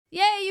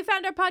you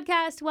found our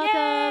podcast. Welcome.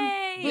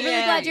 Yay! We're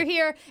really glad you're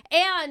here.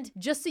 And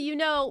just so you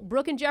know,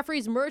 Brooke and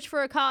Jeffrey's Merch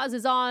for a Cause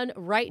is on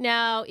right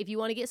now. If you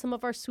want to get some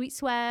of our sweet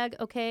swag,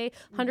 okay,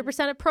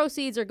 100% of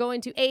proceeds are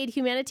going to aid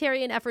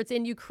humanitarian efforts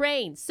in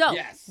Ukraine. So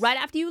right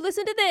after you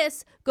listen to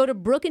this, go to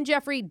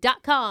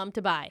brookeandjeffrey.com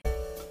to buy.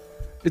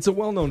 It's a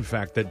well-known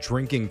fact that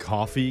drinking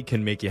coffee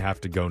can make you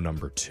have to go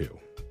number 2.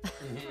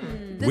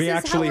 We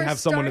actually have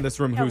someone in this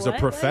room who's a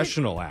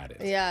professional at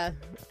it. Yeah.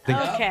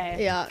 Okay.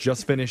 Yeah.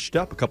 Just finished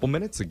up a couple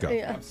minutes ago.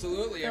 Yeah.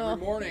 Absolutely. Every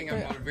morning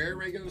I'm on a very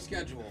regular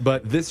schedule.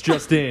 But this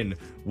just in,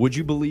 would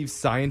you believe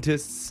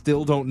scientists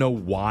still don't know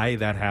why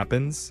that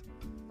happens?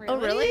 Oh,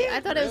 really? I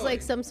thought it was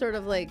like some sort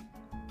of like,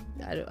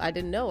 I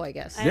didn't know, I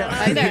guess.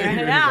 Yeah.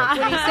 Yeah.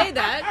 When you say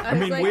that, I I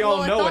was mean, like, we all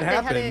well, I know thought it they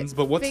had happens,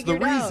 but what's the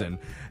figured out. reason?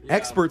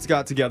 Experts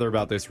got together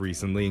about this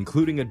recently,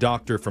 including a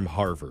doctor from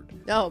Harvard.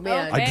 Oh,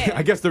 man.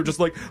 I guess they're just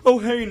like, oh,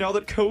 hey, now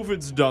that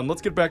COVID's done,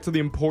 let's get back to the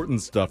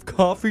important stuff,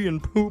 coffee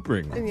and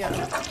pooping. Yeah.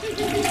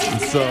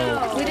 And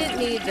so We didn't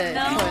need the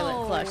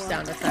toilet flush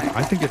sound effect.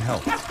 I think it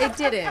helped. It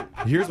didn't.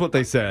 Here's what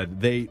they said.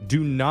 They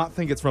do not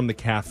think it's from the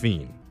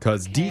caffeine,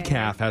 because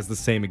decaf has the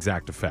same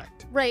exact effect.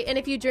 Right, and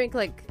if you drink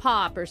like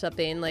pop or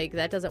something, like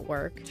that doesn't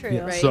work. True.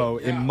 Right? So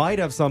it might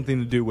have something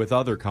to do with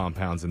other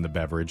compounds in the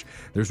beverage.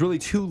 There's really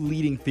 2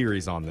 leading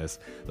theories on this.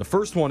 The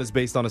first one is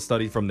based on a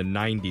study from the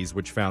 90s,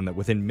 which found that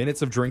within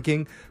minutes of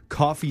drinking,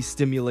 coffee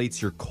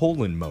stimulates your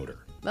colon motor.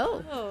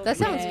 Oh, that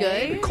sounds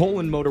Okay. good.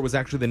 Colon motor was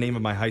actually the name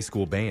of my high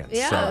school band.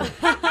 Yeah. So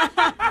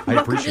I Welcome to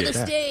appreciate the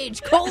that.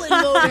 stage, colon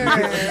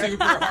motor.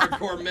 Super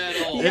hardcore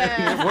metal.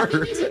 Yeah. It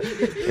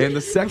worked. And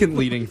the second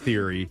leading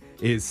theory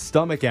is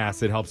stomach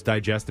acid helps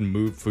digest and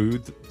move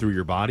food through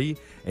your body,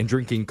 and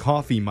drinking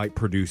coffee might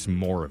produce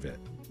more of it.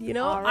 You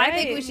know, All I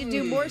think we right. should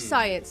do more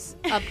science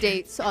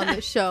updates on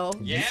this show.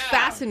 Yeah. It's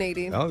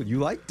fascinating. Oh, you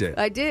liked it.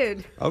 I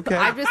did. Okay.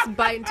 I'm just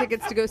buying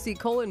tickets to go see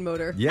Colon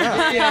Motor.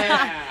 Yeah.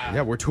 Yeah.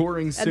 Yeah, we're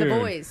touring soon. And the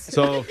boys.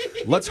 So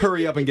let's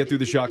hurry up and get through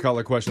the shot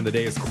collar question of the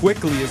day as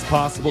quickly as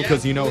possible,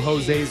 because you know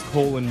Jose's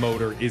colon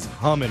motor is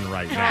humming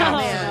right Oh, now.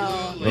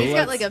 man. Well, He's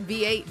got let's- like a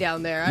V8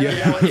 down there. I Yeah.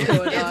 don't know what's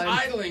going It's on.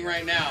 idling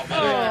right now.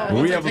 But We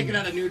once I have take a- it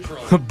out of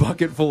neutral. A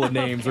bucket full of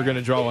names. We're going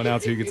to draw one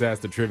out so you gets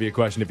asked a trivia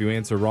question. If you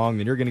answer wrong,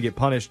 then you're going to get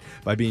punished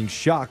by being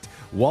shocked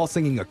while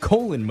singing a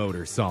colon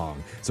motor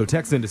song. So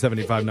text into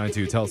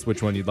 7592. Tell us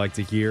which one you'd like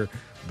to hear.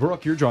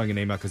 Brooke, you're drawing a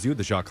name out because you had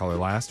the shot caller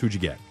last. Who'd you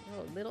get?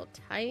 Oh, little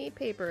tiny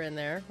paper in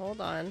there. Hold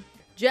on.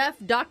 Jeff,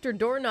 Dr.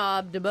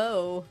 Doorknob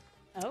DeBow.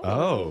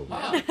 Oh.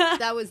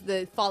 That was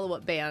the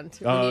follow-up band.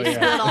 Oh, when you yeah.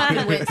 split off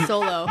and went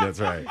solo. That's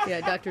right.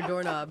 Yeah, Dr.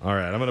 Doorknob. All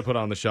right, I'm going to put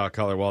on the shot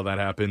collar while that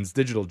happens.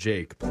 Digital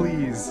Jake,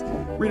 please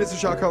read us a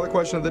shot collar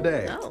question of the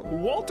day. Oh.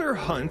 Walter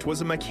Hunt was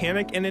a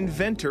mechanic and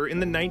inventor in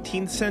the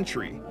 19th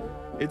century.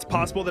 It's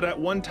possible that at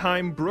one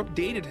time Brooke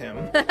dated him,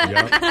 Yep.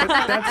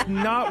 but that's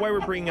not why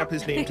we're bringing up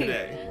his name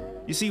today.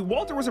 You see,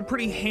 Walter was a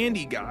pretty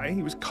handy guy.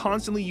 He was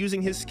constantly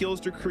using his skills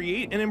to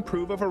create and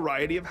improve a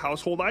variety of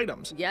household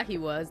items. Yeah, he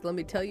was. Let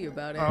me tell you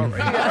about it. All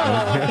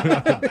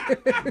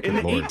right. In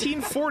the Lord.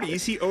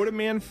 1840s, he owed a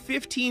man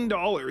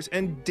 $15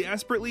 and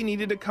desperately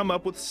needed to come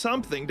up with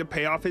something to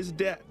pay off his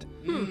debt.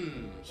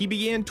 He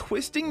began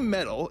twisting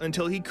metal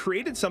until he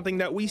created something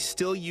that we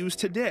still use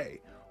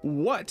today.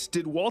 What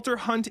did Walter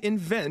Hunt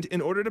invent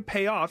in order to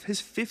pay off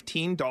his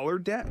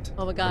 $15 debt?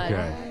 Oh, my God.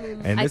 Okay.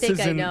 And I this think is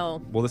I in,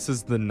 know. Well, this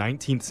is the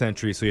 19th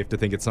century, so you have to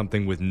think it's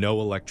something with no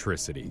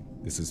electricity.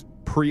 This is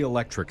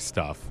pre-electric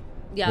stuff.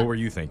 Yeah. What were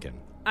you thinking?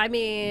 I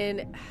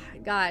mean,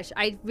 gosh,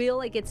 I feel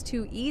like it's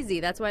too easy.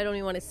 That's why I don't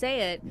even want to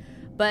say it.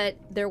 But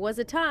there was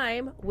a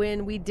time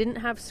when we didn't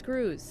have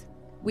screws.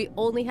 We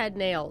only had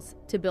nails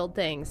to build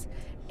things.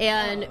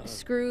 And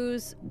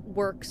screws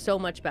work so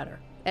much better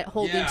at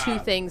holding Yeah. two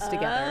things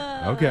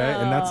together. Okay,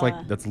 and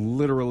that's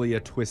literally a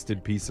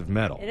twisted piece of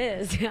metal. It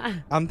is, yeah.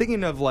 I'm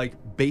thinking of like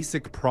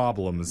basic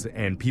problems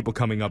and people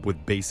coming up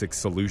with basic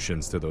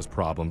solutions to those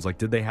problems. Like,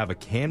 did they have a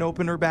can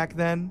opener back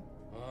then?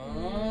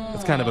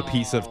 It's kind of a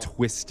piece of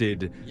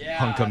twisted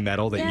hunk of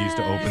metal that you used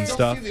to open I still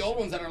stuff. see the old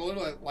ones that are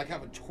literally like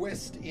have a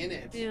twist in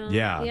it.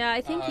 Yeah. Yeah, I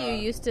think you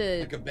used to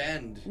Like a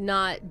bend.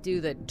 not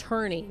do the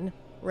turning,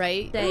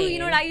 right? Ooh, you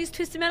know what? I use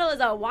twisted metal as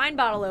a wine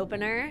bottle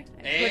opener.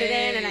 I put it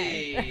in and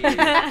Hey.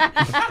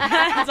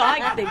 That's all I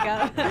can think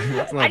of.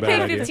 That's not a I'd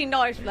bad pay idea.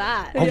 $15 for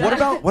that.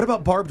 Oh, what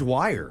about barbed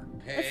wire?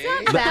 Hey.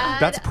 not bad.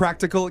 That's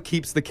practical. It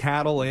keeps the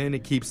cattle in.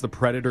 It keeps the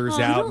predators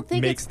you out. don't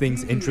think Makes it's-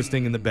 things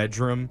interesting in the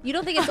bedroom. You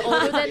don't think it's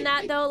older than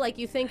that, though? Like,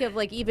 you think of,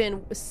 like,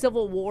 even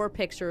Civil War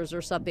pictures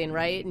or something,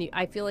 right? And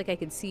I feel like I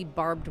could see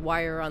barbed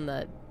wire on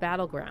the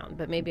battleground,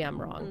 but maybe I'm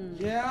wrong.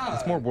 Yeah.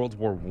 It's more World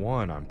War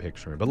I I'm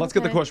picturing. But let's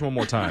get the question one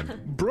more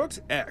time. Brooke's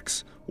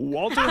ex,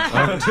 Walter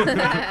Hunt,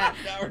 Now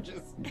we're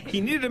just.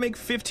 he needed to make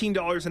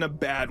 $15 in a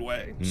bad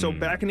way. So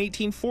back in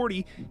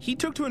 1840, he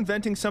took to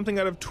inventing something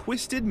out of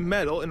twisted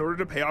metal in order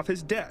to pay off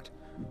his debt.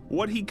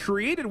 What he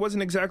created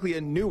wasn't exactly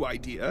a new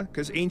idea,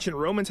 because ancient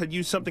Romans had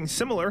used something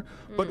similar,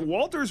 but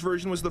Walter's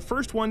version was the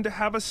first one to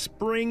have a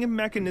spring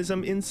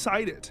mechanism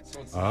inside it. So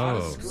it's not a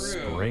Oh,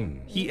 screw.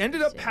 spring. He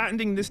ended up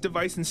patenting this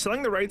device and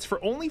selling the rights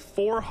for only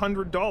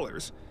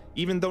 $400.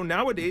 even though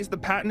nowadays the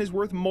patent is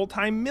worth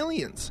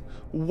multi-millions.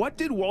 What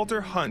did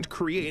Walter Hunt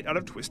create out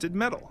of twisted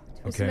metal?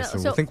 Okay,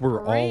 so I think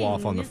we're all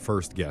off on the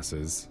first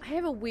guesses. I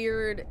have a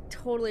weird,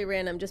 totally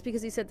random, just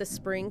because he said the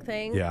spring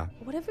thing. Yeah.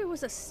 What if it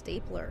was a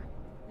stapler?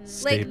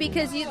 Staple. Like,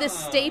 because the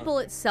staple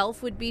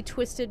itself would be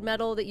twisted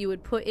metal that you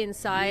would put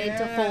inside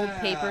to hold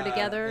paper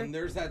together. And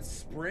there's that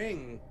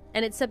spring.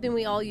 And it's something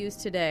we all use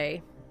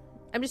today.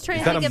 I'm just trying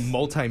Is to that think a of...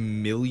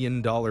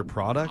 multi-million-dollar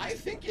product? I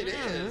think it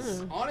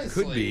is.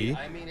 Honestly. Could be.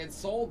 I mean, it's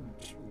sold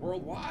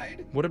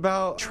worldwide. What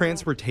about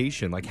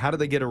transportation? Like, how did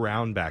they get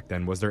around back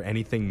then? Was there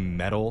anything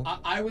metal?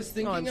 I was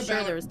thinking I'm about...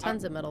 sure there was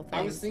tons of metal things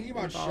I was thinking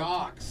about involved.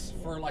 shocks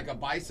for like a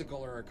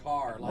bicycle or a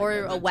car. Like Or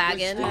the a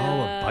wagon. twisted-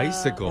 Oh, a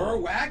bicycle. Or a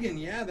wagon,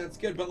 yeah, that's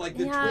good. But like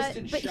the Yeah,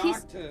 twisted but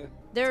shock to...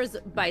 There's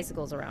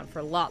bicycles around for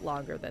a lot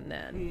longer than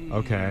then.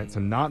 Okay, so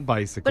not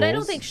bicycles. But I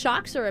don't think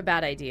shocks are a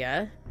bad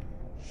idea.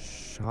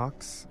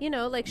 Shocks? You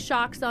know, like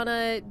shocks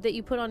that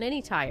you put on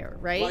any tire,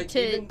 right? Like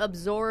to even-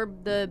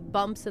 absorb the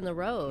bumps in the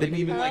road. And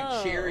even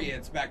like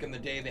chariots back in the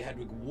day, they had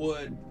like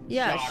wood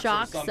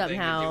shocks or something,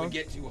 somehow. and they would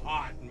get too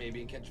hot and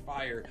maybe catch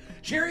fire.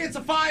 Chariots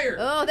of fire!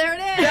 Oh, there it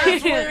is.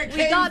 That's where it we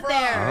came got from.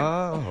 there.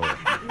 Oh.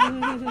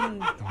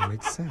 That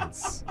makes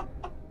sense.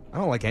 I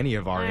don't like any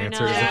of our I know.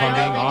 answers, if Yeah, I'm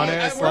being I mean,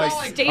 honest. we're all Like,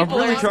 like I'm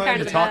Staples really is trying kind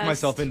to of the talk best.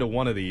 myself into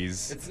one of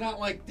these. It's not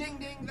like ding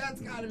ding,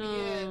 that's gotta be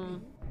it.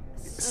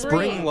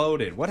 Spring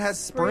loaded. What has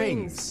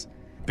springs?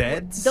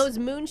 Beds? Those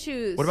moon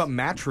shoes. What about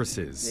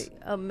mattresses?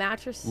 A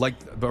mattress? Like,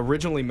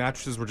 originally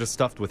mattresses were just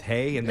stuffed with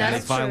hay, and then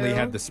That's they finally true.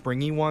 had the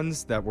springy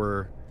ones that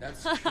were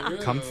That's true.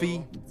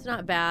 comfy. It's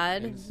not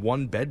bad.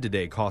 One bed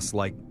today costs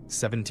like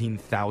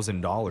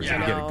 $17,000 Yeah.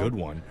 to get a No. good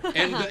one.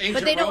 And the ancient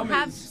But they don't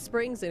have Romans,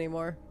 springs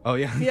anymore. Oh,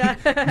 yeah?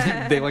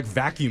 Yeah. They like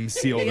vacuum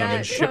seal them Yeah,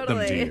 and ship them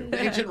to totally. you.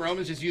 the ancient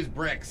Romans just used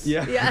bricks.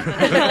 Yeah.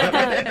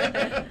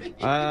 Yeah.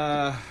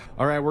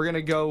 All right, we're going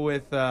to go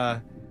with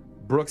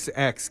Brooke's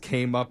ex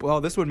came up.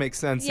 Well, this would make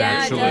sense, Yeah, it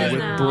actually. does With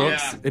now.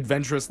 Brooke's Yeah.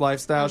 adventurous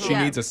lifestyle, she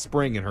Yeah. needs a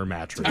spring in her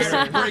mattress.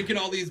 Start breaking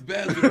all these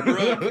beds with a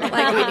brook.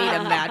 Like we need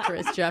a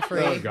mattress,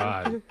 Jeffrey. Oh,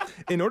 God.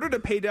 In order to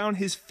pay down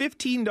his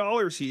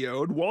 $15 he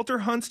owed, Walter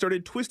Hunt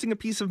started twisting a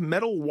piece of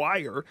metal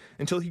wire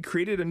until he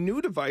created a new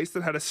device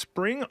that had a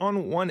spring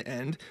on one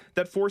end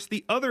that forced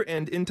the other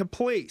end into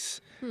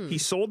place. He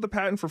sold the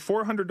patent for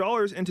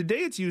 $400, and today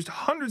it's used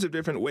hundreds of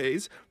different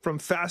ways, from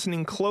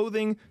fastening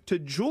clothing to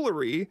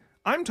jewelry.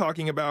 I'm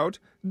talking about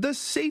the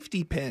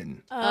safety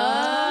pin.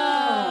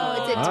 Oh,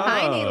 it's a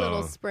tiny Oh.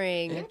 little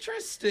spring.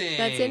 Interesting.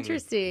 That's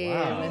interesting.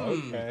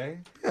 Okay.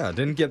 Yeah,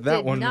 didn't get that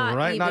Did one not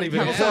right. Not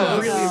even even come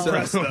close. close. Really So-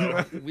 impressed,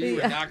 though. We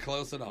were not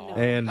close at all.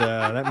 And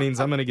that means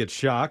I'm going to get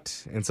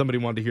shocked. And somebody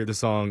wanted to hear the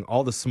song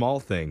All the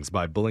Small Things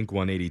by Blink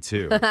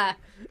 182.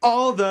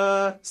 All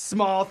the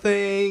small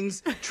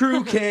things,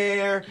 true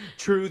care,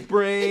 truth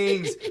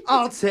brings.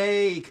 I'll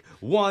take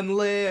one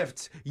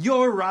lift.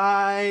 You're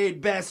right,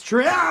 best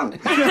trip.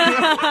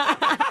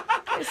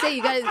 I say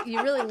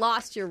you really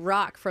lost your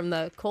rock from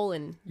the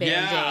Colin band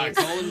Yeah, days.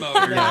 Colin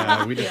Motor.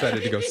 Yeah, we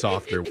decided to go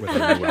softer with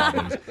our new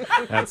albums.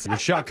 That's your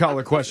shot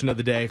collar question of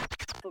the day.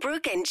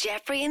 Brooke and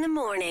Jeffrey in the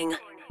morning.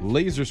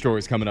 Laser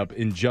stories coming up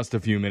in just a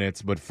few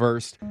minutes, but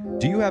first,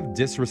 do you have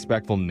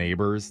disrespectful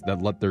neighbors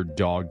that let their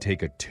dog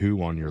take a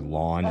 2 on your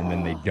lawn and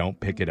then they don't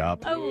pick it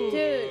up? Oh,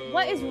 dude,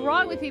 what is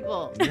wrong with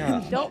people?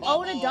 Yeah. Don't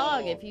own a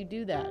dog if you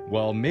do that.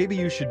 Well, maybe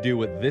you should do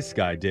what this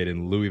guy did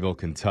in Louisville,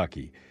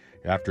 Kentucky.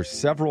 After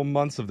several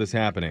months of this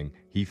happening,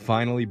 he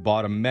finally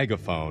bought a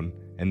megaphone,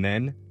 and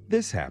then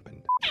this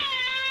happened.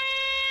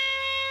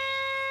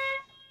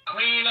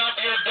 Clean up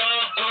your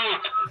dog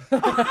poop.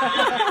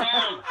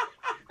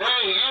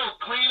 Hey, you,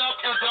 clean up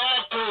your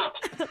dog poop.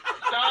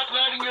 Stop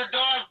letting your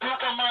dog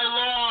poop on my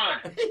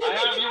lawn. I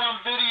have you on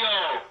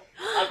video.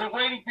 I've been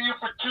waiting for you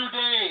for 2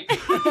 days.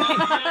 Pick your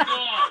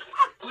dog.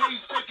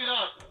 Please pick it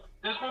up.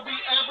 This will be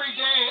every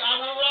day. I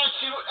will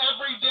watch you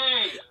every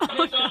day.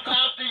 Pick up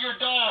after your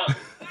dog.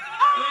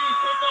 Please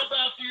pick up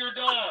after your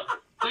dog.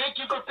 Thank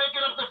you for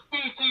picking up the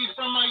feces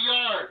from my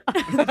yard. Oh,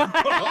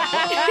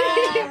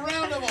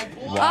 round of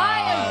applause.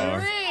 I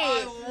agree.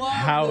 I love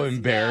How this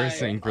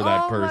embarrassing guy. for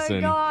that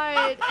person. Oh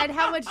my God. And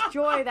how much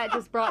joy that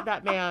just brought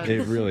that man.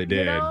 It really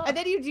did. And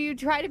then do you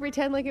try to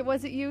pretend like it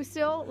wasn't you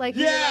still? Like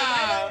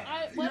Yeah.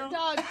 you're like, what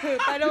dog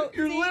poop? I don't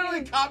You're see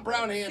literally caught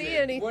brown-handed. see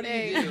anything. What do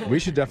you do? We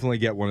should definitely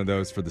get one of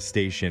those for the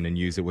station and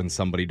use it when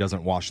somebody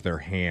doesn't wash their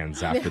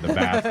hands after the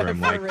bathroom.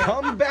 Like,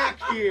 come back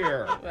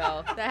here.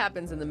 Well, that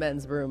happens in the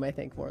men's room, I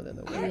think, more than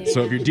the women's.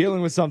 So if you're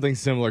dealing with something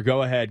similar,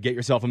 go ahead, get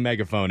yourself a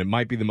megaphone. It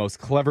might be the most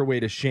clever way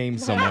to shame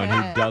someone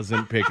who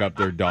doesn't pick up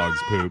their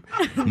dog's poop.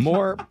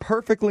 More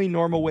perfectly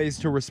normal ways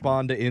to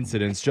respond to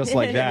incidents just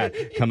like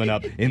that coming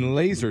up in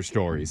Laser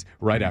Stories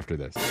right after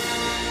this.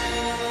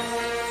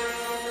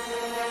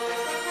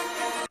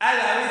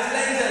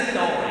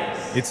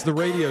 It's the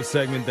radio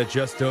segment that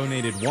just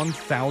donated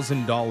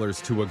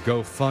 $1,000 to a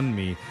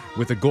GoFundMe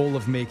with a goal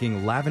of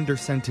making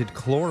lavender-scented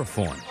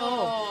chloroform.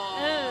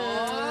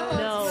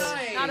 No,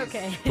 not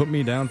okay. Put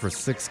me down for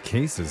 6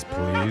 cases,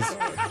 please.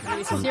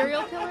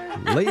 Serial killer?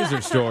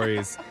 Laser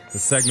Stories, the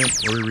segment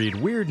where we read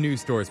weird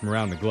news stories from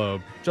around the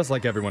globe, just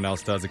like everyone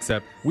else does,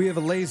 except we have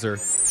a laser,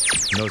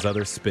 and those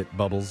other spit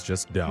bubbles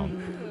just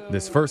don't.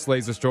 This first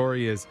laser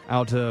story is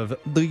out of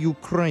the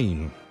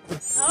Ukraine.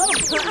 Was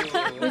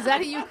that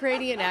a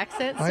Ukrainian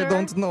accent,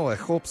 sir? know. I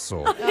hope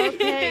so.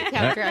 Okay,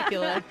 Count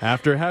Dracula.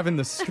 After having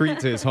the street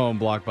to his home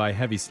blocked by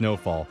heavy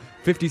snowfall,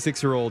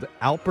 56-year-old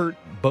Albert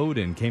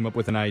Bowden came up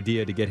with an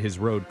idea to get his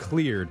road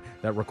cleared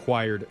that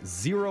required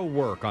zero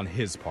work on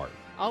his part.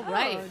 All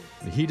right.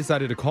 He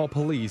decided to call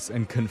police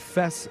and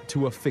confess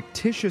to a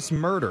fictitious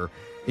murder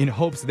in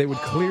hopes they would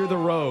clear the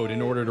road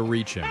in order to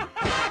reach him. I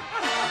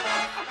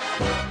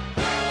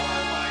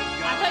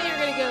thought you were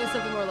going to go with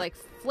something more like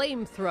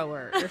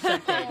flamethrower or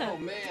something. Oh,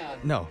 man.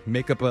 No,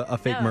 make up a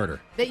fake murder.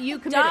 That you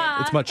committed. Duh.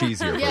 It's much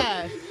easier.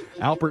 Yeah.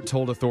 Albert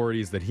told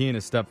authorities that he and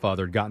his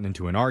stepfather had gotten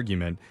into an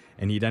argument,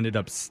 and he'd ended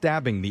up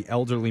stabbing the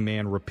elderly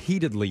man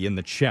repeatedly in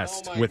the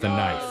chest Oh my with a God.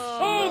 knife.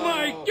 Oh,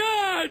 my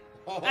God.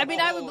 I mean,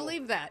 I would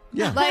believe that.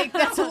 Yeah. Like,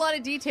 that's a lot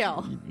of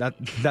detail.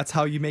 That's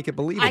how you make it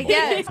believable. I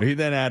guess. He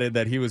then added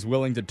that he was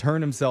willing to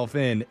turn himself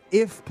in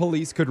if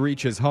police could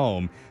reach his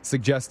home,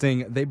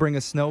 suggesting they bring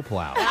a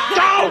snowplow.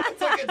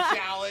 It's like a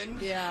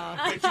challenge.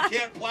 Yeah. But you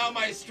can't plow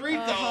my street,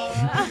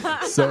 though.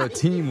 So a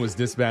team was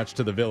dispatched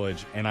to the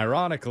village, and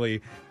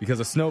ironically,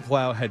 because a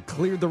snowplow had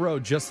cleared the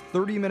road just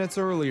 30 minutes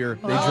earlier,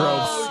 they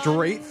drove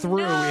straight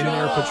through in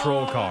their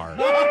patrol car.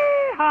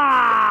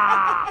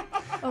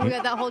 Oh my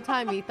God, that whole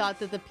time he thought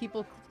that the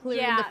people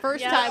clearing Yeah, the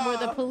first yeah. time were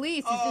the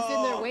police. He's just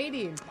in there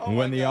waiting.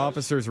 When the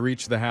officers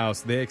reached the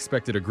house, they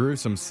expected a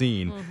gruesome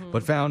scene,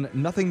 but found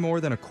nothing more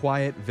than a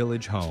quiet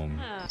village home.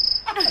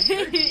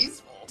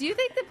 Do you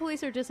think the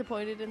police are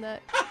disappointed in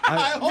that?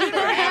 I hope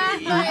they're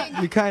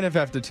happy. You kind of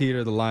have to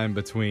teeter the line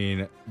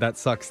between that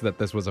sucks that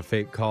this was a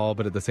fake call,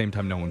 but at the same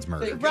time, no one's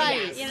murdered.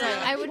 Right. you know.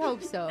 Right. I would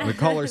hope so. The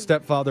caller's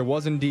stepfather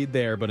was indeed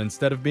there, but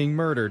instead of being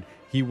murdered,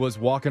 he was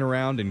walking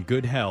around in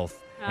good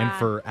health. And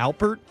for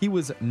Albert, he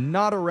was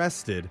not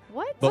arrested,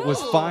 What? but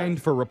was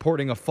fined for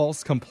reporting a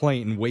false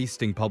complaint and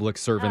wasting public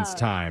servants'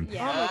 time.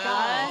 Yeah. Oh my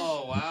gosh.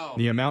 Oh, wow.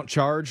 The amount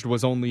charged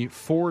was only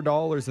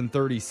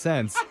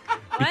 $4.30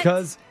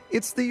 because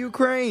it's the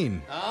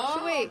Ukraine.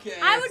 Oh, Wait, okay.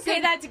 I would pay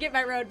that to get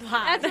my road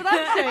plowed. That's what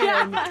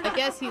I'm saying. I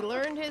guess he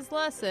learned his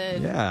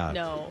lesson. Yeah.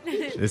 No.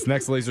 This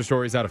next laser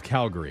story is out of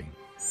Calgary.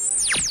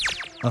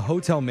 A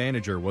hotel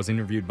manager was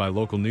interviewed by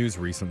local news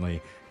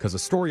recently because a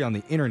story on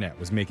the internet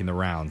was making the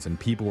rounds and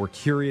people were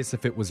curious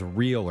if it was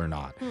real or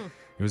not.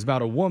 It was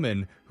about a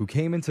woman who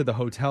came into the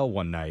hotel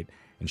one night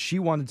and she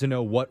wanted to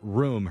know what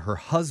room her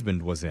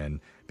husband was in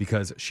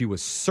because she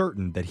was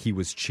certain that he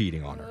was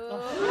cheating on her.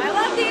 I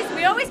love these.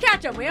 We always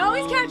catch them. We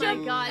always catch Oh my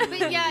them. God.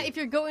 But yeah, if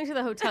you're going to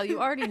the hotel,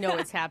 you already know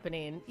what's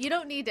happening. You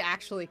don't need to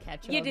actually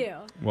catch them. You do.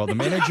 Well, the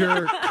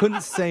manager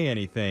couldn't say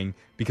anything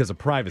because of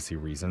privacy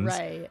reasons.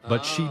 Right.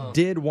 But she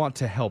did want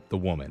to help the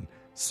woman,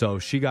 so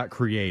she got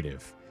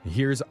creative.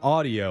 Here's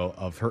audio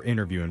of her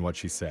interview and what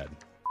she said.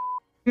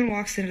 Woman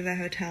walks into the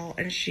hotel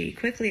and she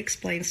quickly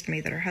explains to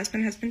me that her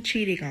husband has been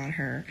cheating on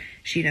her.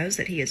 She knows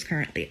that he is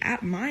currently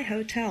at my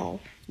hotel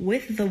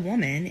with the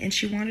woman and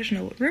she wanted to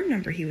know what room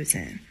number he was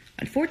in.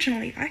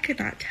 Unfortunately, I could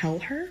not tell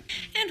her.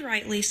 And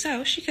rightly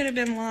so. She could have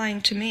been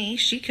lying to me.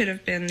 She could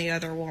have been the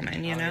other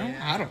woman, you know?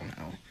 I don't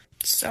know.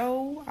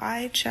 So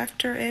I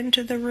checked her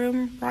into the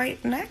room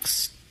right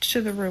next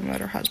to the room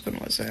that her husband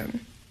was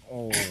in.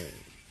 Oh.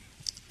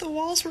 The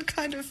walls were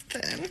kind of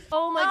thin.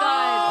 Oh my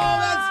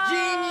God. That's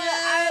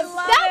genius.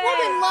 That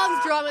woman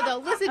loves drama, though.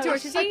 Listen to her.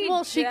 She's like, she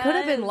well, she could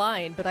have been does.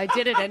 lying, but I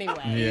did it anyway.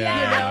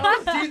 Yeah.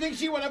 Do you think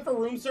she went up for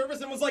room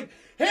service and was like,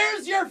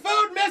 "Here's your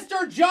food,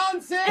 Mr.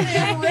 Johnson,"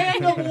 and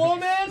random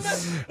woman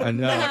I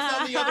know.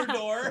 knocks on the other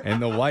door?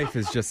 And the wife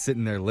is just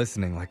sitting there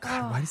listening, like,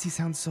 God, why does he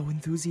sound so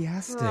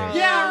enthusiastic?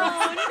 Yeah,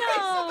 right.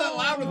 Said that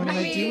loud with What am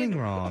I me. doing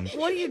wrong?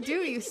 What do?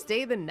 You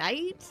stay the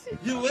night?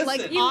 You listen.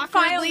 Like, You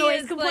file awkwardly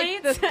noise as,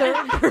 like, the complaints?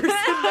 third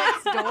person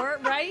next door,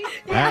 right?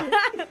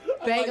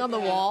 Bang on the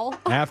wall.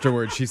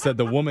 Afterwards, she said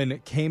the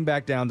woman came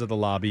back down to the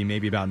lobby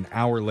maybe about an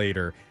hour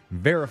later,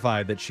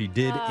 verified that she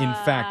did, in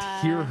fact,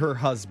 hear her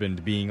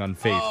husband being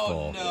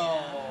unfaithful.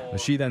 Oh, no.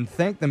 She then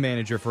thanked the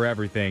manager for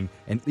everything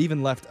and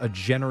even left a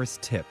generous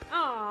tip.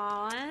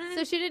 Aww.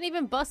 So she didn't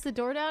even bust the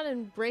door down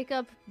and break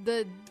up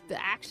the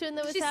action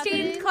that was She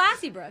happening? stayed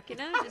classy, Brooke, you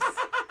know?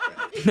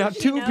 Just, Now, She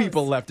two knows.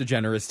 people left a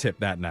generous tip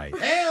that night.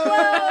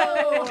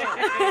 Hey-o.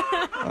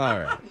 All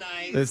right.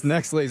 Nice. This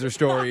next laser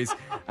story is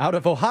out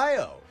of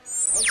Ohio.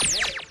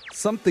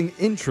 Something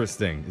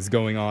interesting is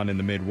going on in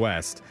the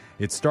Midwest.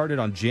 It started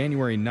on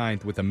January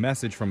 9th with a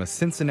message from a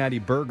Cincinnati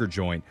burger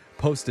joint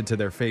posted to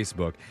their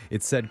Facebook.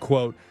 It said,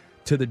 quote,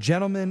 "To the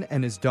gentleman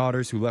and his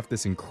daughters who left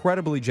this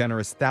incredibly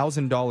generous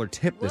 $1,000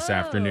 tip this Whoa.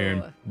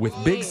 afternoon, with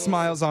big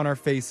smiles on our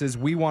faces,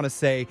 we want to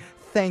say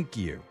thank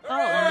you." Oh,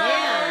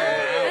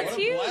 man. that's What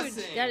a huge.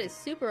 blessing. That is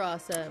super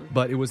awesome.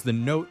 But it was the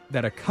note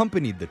that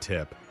accompanied the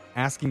tip,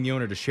 asking the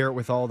owner to share it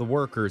with all the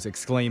workers,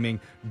 exclaiming,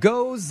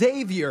 "Go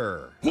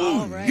Xavier!"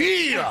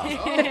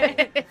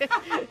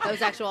 That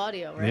was actual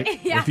audio, right?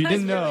 If you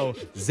didn't know,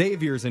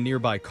 Xavier's a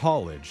nearby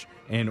college.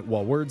 And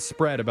while word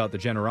spread about the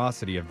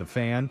generosity of the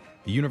fan,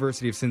 the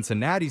University of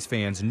Cincinnati's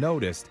fans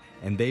noticed,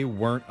 and they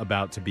weren't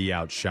about to be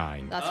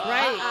outshined. That's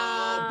right.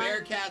 Oh,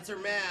 Bearcats are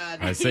mad.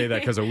 I say that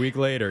because a week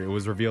later, it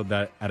was revealed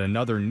that at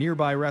another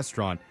nearby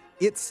restaurant,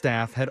 its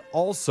staff had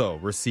also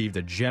received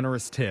a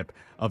generous tip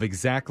of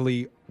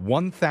exactly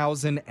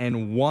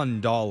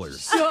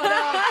 $1,001. Shut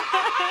up.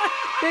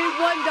 They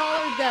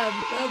 $1 them.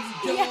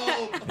 That's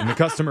dope. And the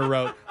customer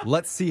wrote,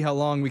 "Let's see how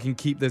long we can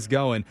keep this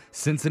going.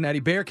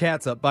 Cincinnati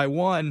Bearcats up by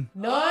 1."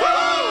 Nice.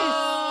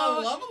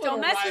 Oh, love a little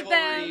Don't mess with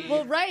them. rivalry.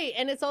 Well, right.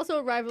 And it's also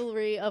a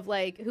rivalry of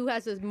like who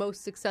has the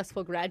most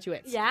successful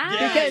graduates. Yeah.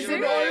 Yeah, Because you're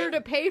in right. order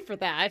to pay for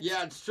that.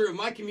 Yeah, it's true.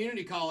 My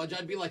community college,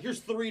 I'd be like, here's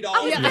 $3.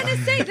 I was going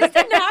to say, this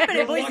didn't happen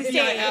You're at Boise lucky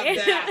I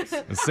have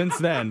State. that. Since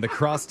then, the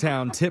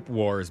crosstown tip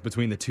wars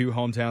between the two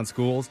hometown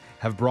schools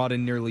have brought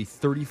in nearly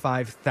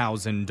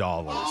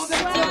 $35,000. Oh,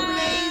 that's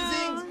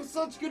amazing.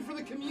 Such good for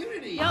the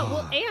community. Yeah,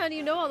 well, and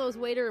you know all those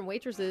waiter and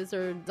waitresses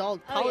are all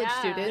college yeah.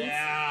 students.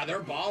 Yeah, they're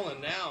balling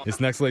now. This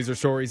next laser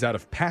story is out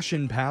of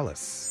Passion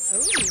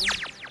Palace.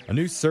 A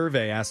new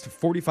survey asked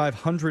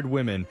 4,500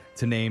 women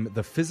to name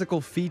the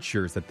physical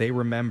features that they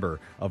remember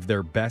of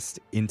their best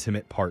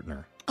intimate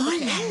partner.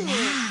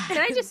 Can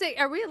I just say,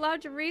 are we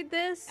allowed to read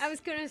this I was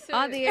going to say.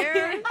 on the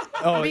air?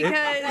 Oh,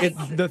 Because-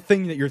 the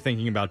thing that you're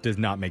thinking about does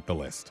not make the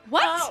list.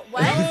 What? Oh,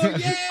 what? Oh,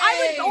 yay!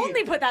 I would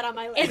only put that on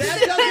my list. That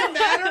doesn't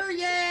matter,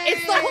 yay!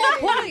 It's the whole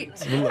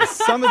point.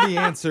 Some of the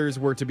answers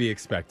were to be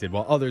expected,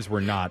 while others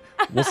were not.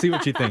 We'll see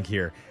what you think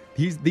here.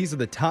 These are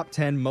the top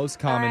 10 most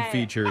common All right.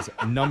 features.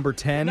 Number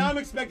 10. Now I'm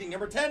expecting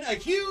number 10, a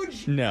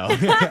huge. No.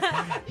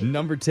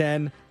 Number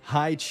 10,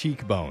 high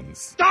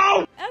cheekbones.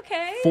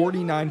 Okay.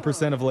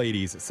 49% of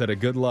ladies said a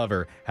good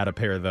lover had a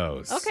pair of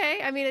those.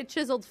 Okay, I mean, a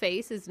chiseled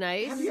face is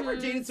nice. Have you ever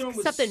dated someone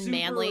with Something super,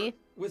 manly.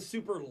 with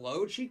super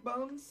low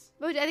cheekbones?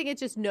 But I think it's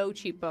just no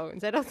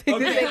cheekbones. I don't think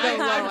Okay, that they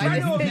go low. I'm I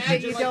trying to just think that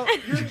imagine you like,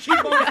 don't. your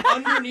cheekbones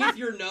underneath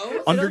your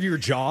nose. Under your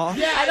jaw?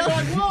 Yeah, I don't.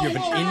 Like, whoa, You have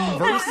an whoa, whoa.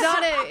 inverse?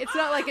 It's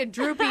not like a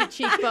droopy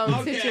cheekbone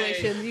Okay.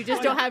 situation. You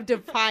just don't have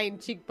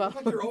defined cheekbones.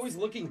 Like you're always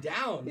looking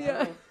down.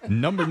 Yeah.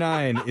 Number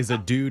 9 is a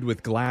dude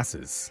with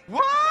glasses.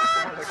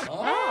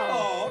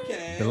 Oh,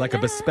 okay. They're like a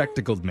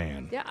bespectacled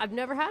man. Yeah, I've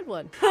never had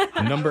one.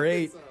 Number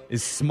 8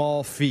 is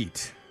small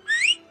feet.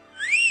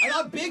 I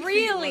thought big feet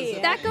Really? was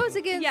a That thing. goes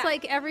against Yeah.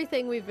 like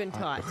everything we've been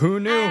taught. Who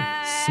knew?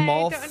 I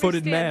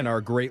Small-footed don't men understand. are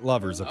great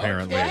lovers,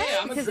 apparently. Okay,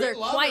 I'm a Because good they're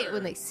lover. quiet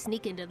when they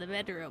sneak into the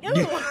bedroom. Why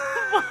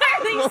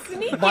are they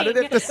sneaking? Why did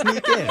it have to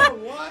sneak in?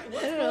 What?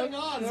 What's going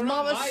on? They're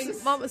not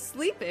mice. Mama's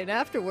sleeping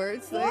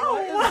afterwards. Like,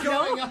 What is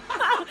going on?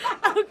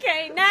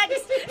 Okay,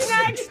 next.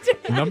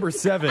 Number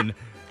 7,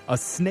 a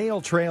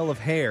snail trail of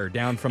hair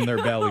down from their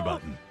belly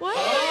button. what?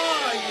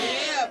 Oh,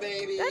 yeah,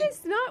 baby. That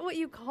is not what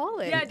you call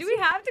it. Yeah, do we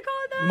have to call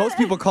it that? Most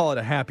people call it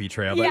a happy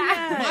trail, but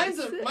Yeah.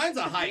 Mine's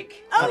a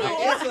hike. Oh,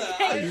 Like, it's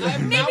a, I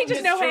have Maybe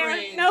just mountainous no hair.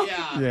 terrain. No.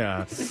 Yeah.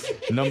 yeah.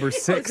 Number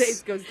Jose's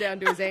 6, goes down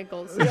to his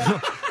ankles.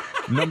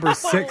 number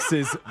 6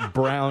 is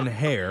brown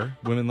hair.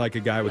 Women like a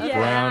guy with Yeah.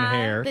 brown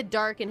hair. The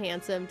dark and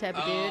handsome type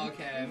of Oh, dude.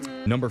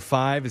 okay. Number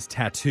 5 is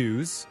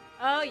tattoos.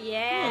 Oh,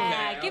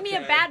 yeah. Okay, Give me a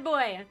okay. bad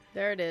boy.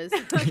 There it is.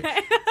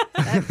 Okay.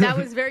 That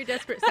was very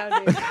desperate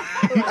sounding.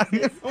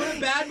 I want a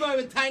bad boy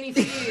with tiny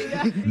feet.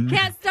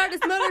 Can't start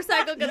his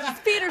motorcycle because his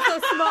feet are so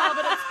small,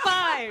 but it's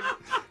fine.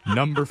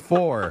 Number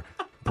 4,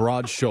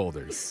 broad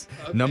shoulders.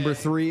 Number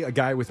 3, a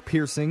guy with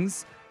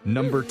piercings.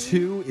 Number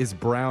 2 is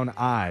brown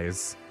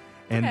eyes.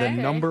 And the Okay.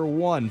 number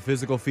 1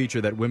 physical feature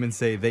that women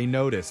say they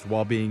noticed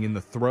while being in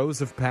the throes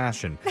of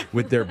passion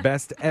with their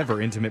best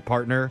ever intimate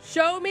partner,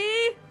 Show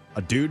me.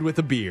 a dude with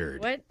a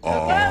beard. What?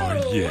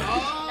 Oh, yeah.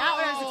 Not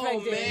what I was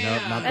expecting.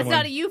 Nope, not the That's one.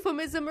 not a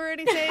euphemism or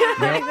anything.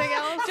 Anything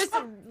else? Just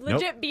a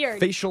legit Nope. beard.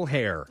 Facial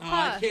hair. Oh,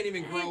 I can't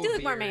even grow You do a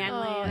look more beard.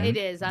 manly. It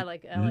is. I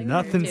like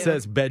Nothing beard, too.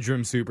 says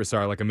bedroom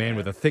superstar like a man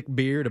with a thick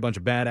beard, a bunch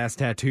of badass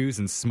tattoos,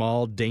 and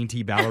small,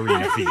 dainty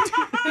ballerina feet.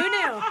 Who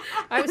knew?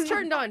 I was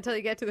turned on until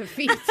you get to the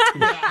feet.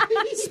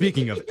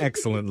 Speaking of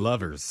excellent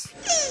lovers,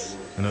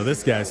 I know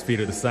this guy's feet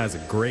are the size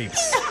of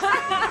grapes.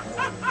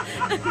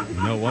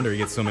 No wonder he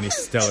gets so many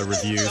stellar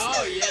reviews.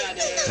 Oh, yeah, dude.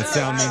 That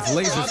sound means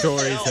Laser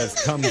Stories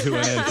has come to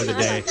an end for the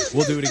day.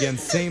 We'll do it again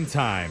same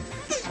time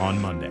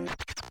on Monday.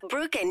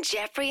 Brooke and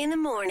Jeffrey in the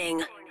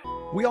morning.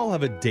 We all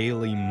have a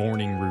daily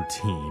morning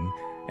routine,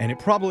 and it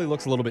probably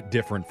looks a little bit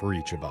different for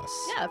each of us.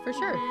 Yeah, for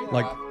sure.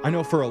 Like, I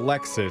know for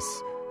Alexis,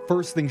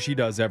 first thing she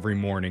does every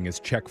morning is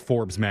check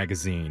Forbes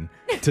magazine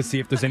to see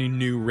if there's any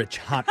new rich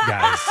hot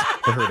guys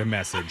for her to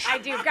message. I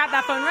do. Grab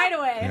that phone right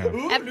away.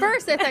 Yeah. At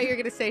first, I thought you were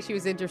going to say she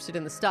was interested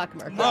in the stock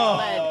market. No,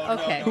 but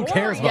okay. Who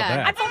cares about Yeah.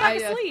 that? I fall back I,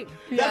 asleep.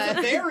 That's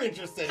what they're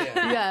interested in.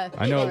 Yeah.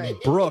 I know All right.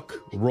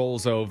 Brooke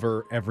rolls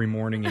over every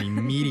morning and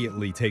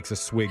immediately takes a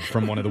swig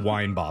from one of the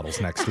wine bottles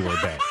next to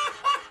her bed.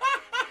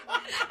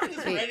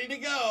 Just ready to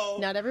go.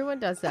 Not everyone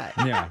does that.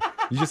 Yeah.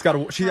 You just got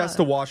to. She has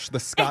to wash the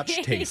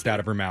scotch taste out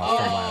of her mouth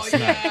from last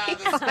night.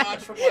 The scotch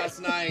from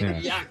last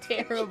night. Yeah.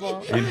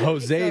 Terrible. And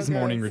Jose's So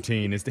morning gross.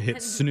 routine is to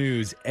hit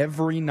snooze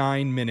every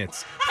 9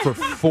 minutes for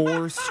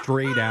 4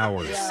 straight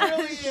hours It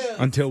really is.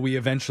 until we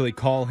eventually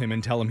call him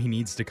and tell him he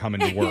needs to come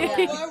into work.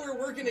 What? We're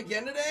working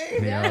again today?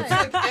 Yeah.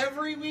 It's like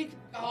every week?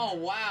 Oh,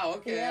 wow.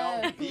 Okay,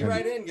 Yeah. I'll be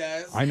right in,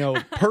 guys. I know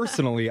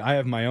personally, I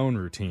have my own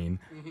routine.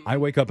 I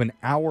wake up an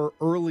hour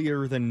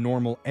earlier than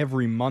normal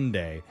every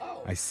Monday.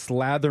 I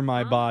slather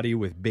my body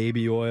with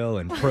baby oil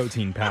and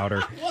protein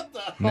powder. What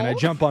the? And then I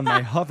jump on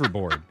my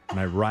hoverboard and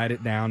I ride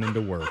it down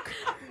into work.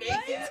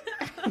 Naked?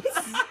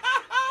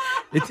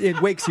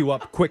 It wakes you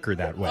up quicker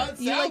that way.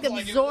 It You like sounds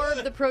it absorb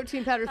would. the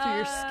protein powder through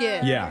your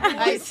skin. Yeah.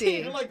 I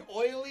see. You're like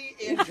oily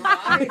and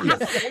dry at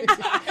the same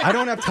time. I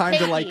don't have time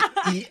to like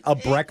eat a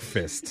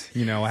breakfast.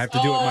 You know, I have to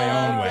do it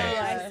my own way.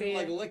 I see.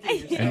 Like licking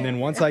yourself. And then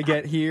once I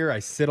get here, I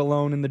sit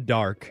alone in the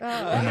dark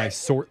and I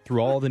sort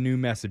through all the new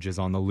messages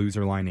on the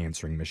loser line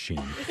answering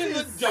machine. in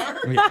the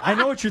dark. I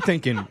know what you're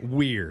thinking.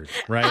 Weird,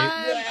 right?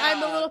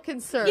 I'm a little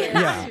concerned.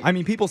 Yeah. I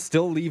mean, people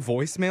still leave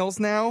voicemails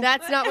now.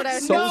 That's not what I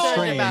was so concerned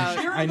strange.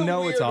 about. You're I the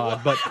know it's weird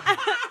odd, but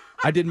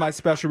I did my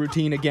special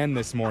routine again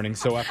this morning.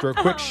 So after a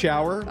quick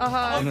shower,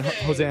 and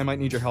Jose, I might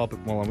need your help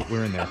while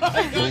we're in there.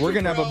 But we're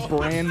gonna have a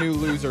brand new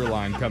loser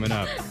line coming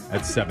up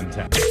at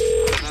 7:10.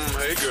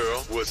 Hey girl,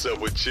 what's up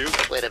with you?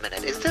 Wait a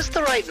minute, is this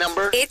the right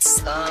number?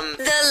 It's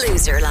the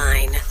loser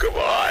line. Come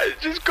on,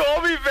 just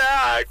call me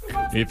back.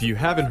 If you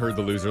haven't heard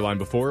the loser line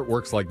before, it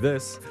works like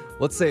this.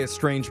 Let's say a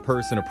strange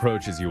person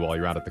approaches you while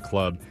you're out at the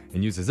club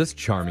and uses this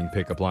charming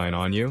pickup line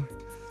on you.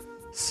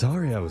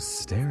 Sorry I was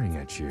staring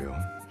at you,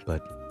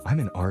 but I'm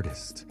an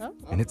artist,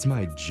 and it's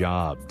my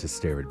job to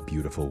stare at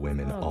beautiful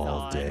women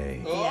all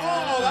day.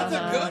 Oh, that's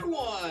a good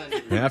one.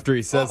 And after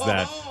he says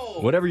that, Oh.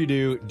 whatever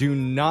you do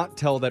not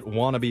tell that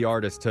wannabe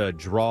artist to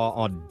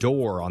draw a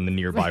door on the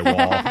nearby wall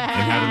and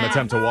have him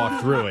attempt to walk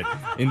through it.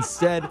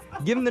 Instead,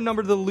 give him the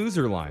number to the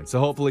loser line, so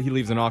hopefully he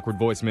leaves an awkward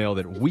voicemail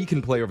that we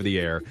can play over the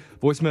air.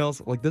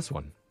 Voicemails like this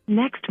one.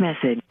 Next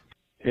message.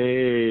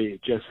 Hey,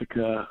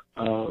 Jessica.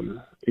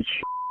 It's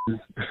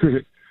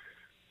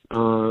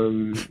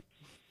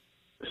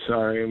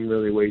sorry, I'm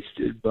really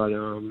wasted, but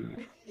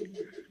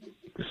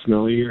the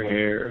smell of your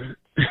hair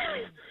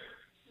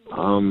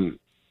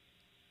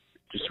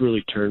just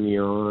really turned me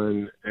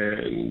on,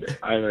 and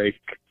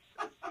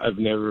I've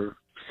never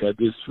said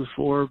this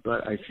before,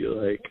 but I feel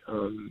like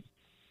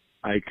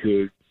I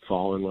could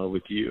fall in love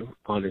with you,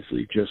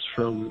 honestly, just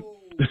from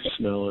the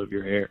smell of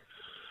your hair.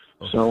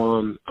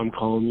 So I'm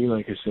calling you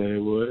like I said I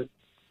would,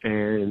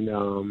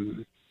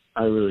 and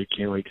I really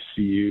can't wait to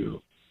see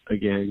you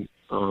again,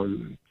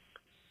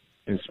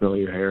 and smell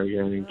your hair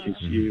again and kiss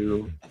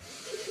you.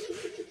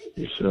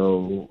 You're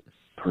so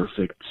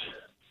perfect.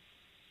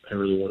 I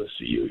really want to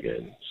see you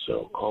again.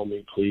 So call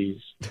me, please.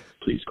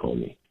 Please call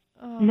me.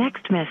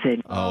 Next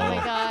message. Oh, my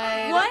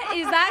God. What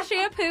is that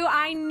shampoo?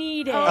 I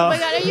need it. Oh my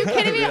God, are you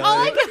kidding me? All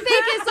I can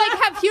think is like,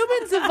 have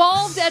humans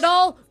evolved at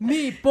all?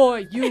 Me,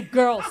 boy, you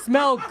girl,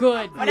 smell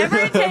good. Whatever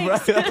it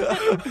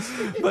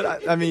takes.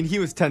 But I mean, he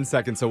was 10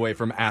 seconds away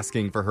from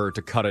asking for her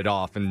to cut it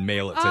off and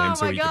mail it to him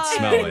so my he God. could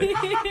smell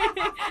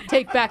it.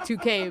 Take back to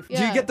cave.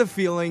 Do you get the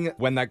feeling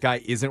when that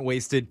guy isn't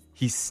wasted,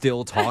 he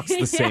still talks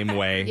the same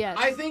way? Yes.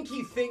 I think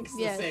he thinks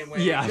the same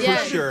way. Yeah,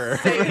 Yes. for sure.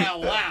 Say it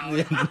out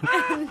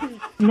loud.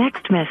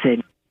 Next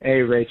message.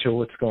 Hey, Rachel,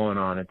 what's going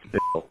on? It's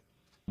Bill.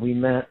 We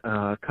met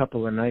a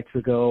couple of nights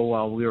ago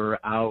while we were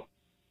out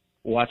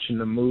watching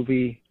the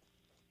movie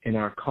in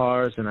our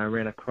cars, and I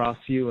ran across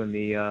you in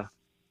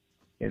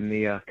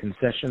the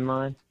concession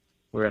line.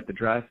 We're at the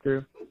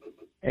drive-thru.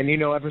 And, you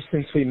know, ever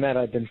since we met,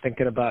 I've been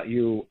thinking about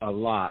you a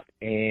lot,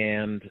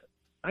 and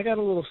I got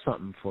a little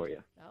something for you.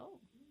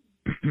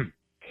 Oh.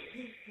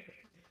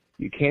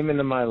 You came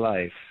into my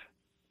life,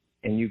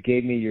 and you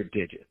gave me your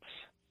digits.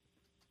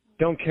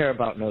 Don't care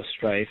about no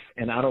strife,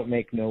 and I don't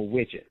make no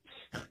widgets.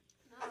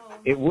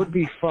 It would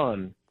be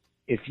fun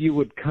if you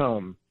would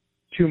come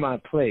to my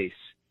place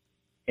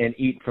and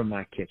eat from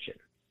my kitchen.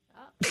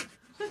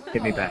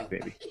 Hit me back,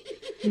 baby.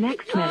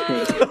 Next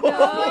message. Oh my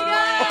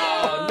God.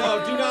 Oh,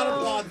 no, do not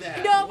applaud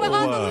that. No, but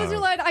on the Whoa. loser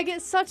line, I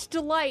get such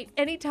delight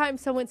anytime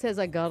someone says,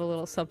 I got a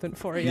little something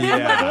for you. Yeah.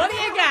 I'm like, what do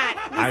you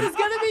got? This is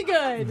going to be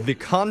good. The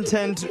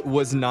content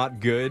was not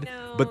good,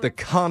 but the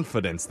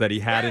confidence that he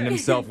had in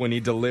himself when he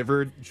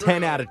delivered,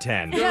 10 out of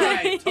 10. You're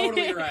right.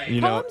 Totally right. You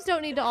know, Poems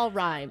don't need to all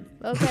rhyme,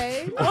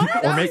 okay? Or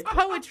That's make-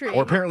 poetry.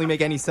 or apparently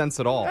make any sense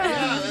at all.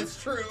 Yeah,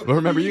 that's true. But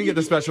remember, you can get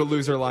the special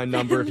loser line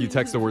number if you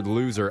text the word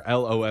loser,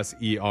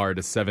 L-O-S-E-R,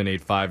 to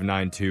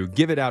 78592.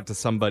 Give it out to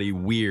somebody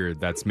weird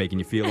that's making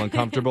you feel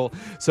uncomfortable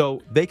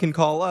so they can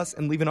call us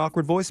and leave an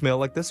awkward voicemail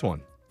like this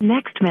one.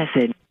 Next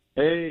message.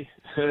 Hey,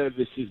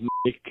 this is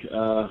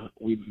Mike.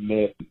 We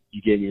met.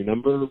 You gave me your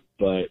number,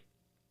 but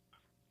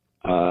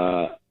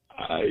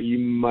you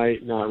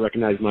might not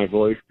recognize my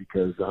voice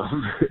because,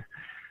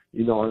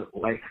 you know,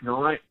 last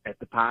night at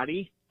the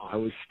party, I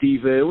was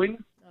Steve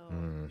Irwin.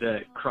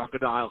 the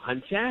crocodile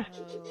hunter.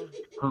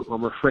 Hope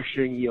I'm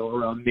refreshing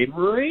your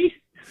memory.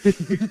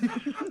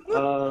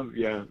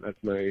 Yeah, that's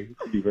my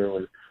Steve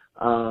Irwin.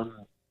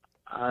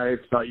 I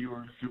thought you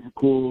were super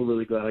cool.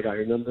 Really glad I got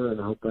your number, and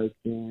I hope I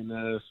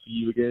can see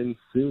you again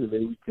soon.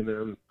 Maybe we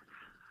can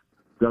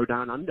go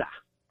down under.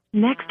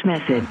 Next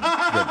message.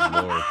 Good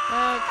Lord.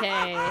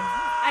 Okay.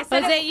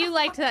 Jose, you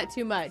liked that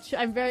too much.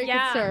 I'm very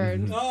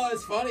concerned. Oh,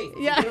 it's funny. It's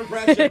Yeah. a good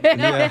impression.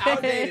 Yeah.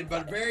 Outdated,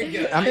 but very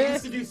good. I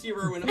used to do Steve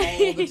Irwin all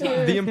the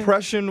time. The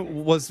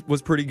impression was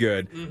pretty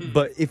good,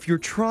 but if you're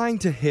trying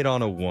to hit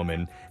on a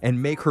woman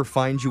and make her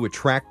find you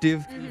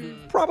attractive,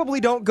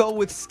 probably don't go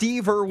with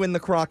Steve Irwin the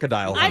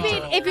crocodile I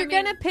hunter. mean, if you're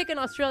going to pick an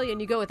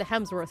Australian, you go with the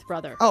Hemsworth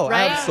brother. Oh,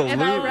 right? absolutely.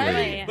 Am I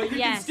right? But you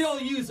can still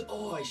use,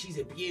 she's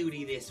a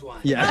beauty, this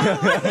one.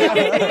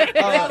 Yeah.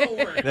 That'll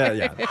work.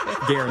 Yeah,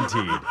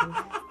 guaranteed.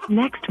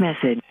 Next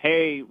message.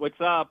 Hey, what's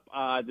up?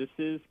 This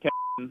is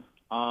Kevin.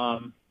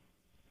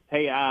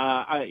 Hey,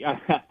 I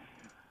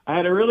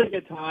had a really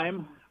good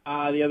time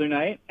the other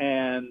night,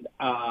 and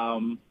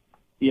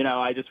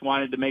I just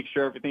wanted to make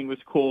sure everything was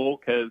cool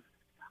because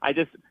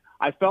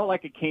I felt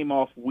like it came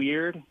off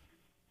weird,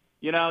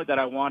 that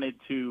I wanted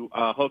to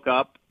hook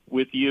up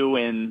with you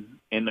in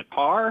the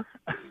car.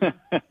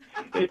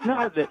 It's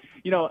not that,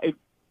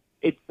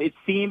 it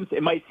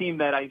might seem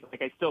that I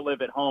still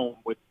live at home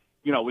with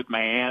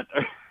my aunt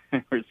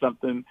or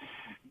something.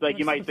 Like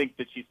you might think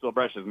that she still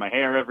brushes my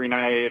hair every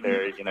night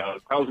or,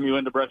 tells me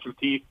when to brush her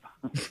teeth.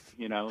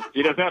 She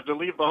doesn't have to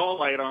leave the hall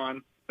light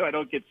on so I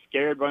don't get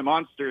scared by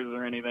monsters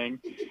or anything.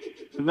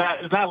 It's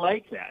not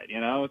like that,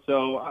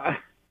 So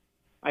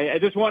I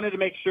just wanted to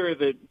make sure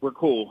that we're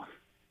cool.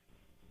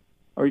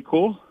 Are we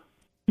cool?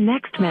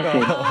 Next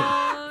message.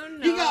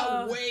 You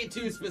got way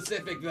too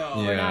specific, though.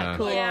 Yeah. We're not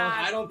cool.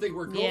 I don't think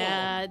we're cool.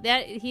 Yeah,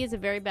 he is a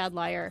very bad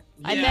liar.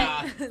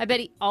 Yeah. I bet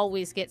he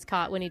always gets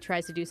caught when he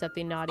tries to do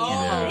something naughty.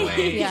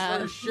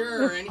 For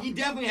sure. And he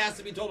definitely has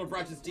to be told to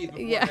brush his teeth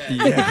before bed.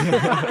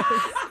 Yeah.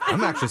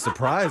 I'm actually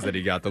surprised that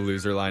he got the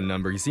loser line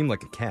number. He seemed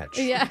like a catch.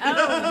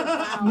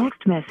 Yeah.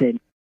 Next message.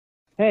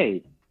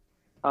 Hey,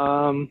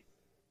 I'm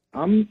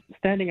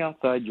standing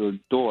outside your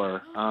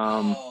door.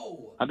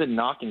 I've been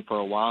knocking for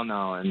a while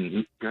now,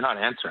 and you're not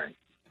answering.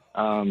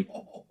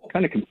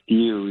 Kind of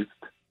confused.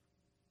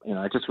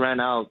 I just ran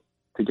out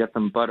to get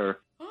some butter,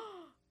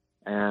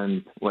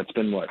 and it's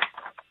been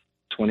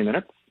 20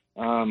 minutes?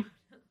 I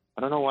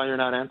don't know why you're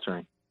not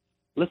answering.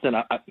 Listen,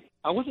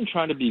 I wasn't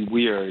trying to be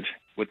weird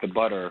with the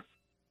butter,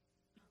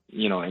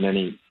 in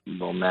any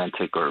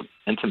romantic or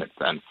intimate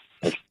sense,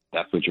 if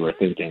that's what you were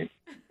thinking.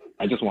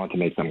 I just wanted to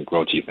make some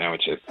grilled cheese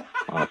sandwiches,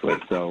 honestly.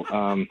 So,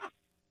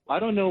 I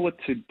don't know what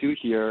to do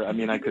here. I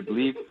mean, I could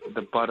leave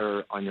the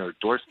butter on your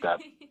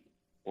doorstep,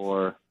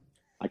 or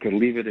I could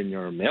leave it in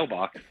your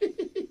mailbox.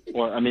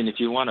 Or, if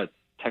you want to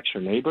text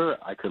your neighbor,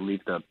 I could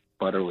leave the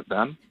butter with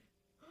them.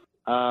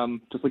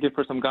 Just looking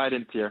for some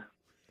guidance here.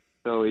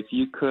 So if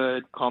you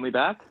could call me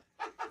back,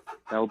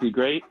 that would be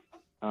great.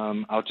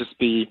 I'll just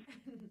be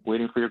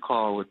waiting for your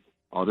call with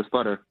all this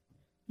butter.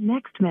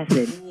 Next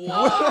message.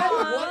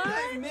 What did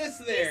I miss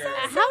there?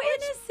 How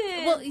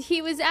innocent. Well,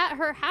 he was at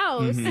her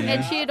house, Mhm.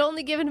 and she had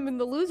only given him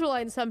the loser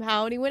line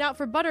somehow, and he went out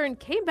for butter and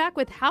came back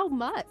with how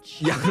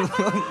much? Yeah.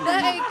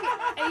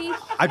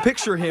 I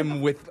picture him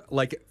with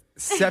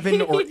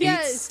 7 or 8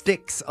 Yes.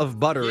 sticks of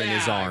butter in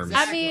his arms.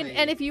 I mean,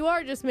 and if you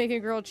are just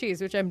making grilled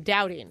cheese, which I'm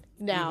doubting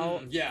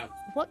now, Yeah.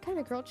 what kind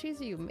of grilled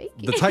cheese are you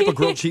making? The type of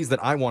grilled cheese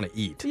that I want to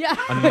eat. Yeah.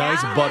 A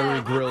nice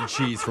buttery grilled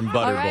cheese from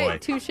Butter All Boy.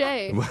 right,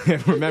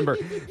 touche. Remember,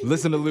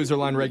 listen to Loser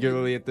Line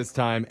regularly at this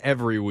time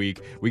every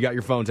week. We got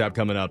your phone tap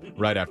coming up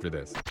right after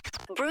this.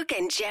 Brooke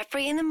and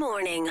Jeffrey in the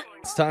morning.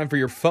 It's time for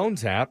your phone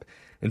tap.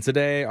 And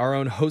today, our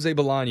own Jose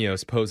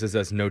Bolaños poses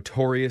as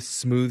notorious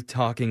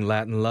smooth-talking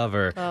Latin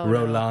lover,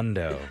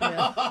 Rolando.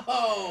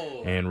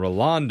 And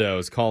Rolando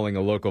is calling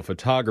a local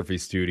photography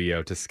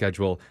studio to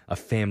schedule a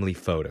family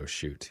photo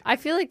shoot. I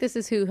feel like this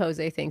is who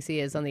Jose thinks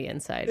he is on the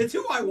inside. It's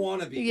who I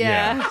want to be.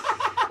 Yeah.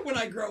 When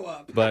I grow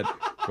up. But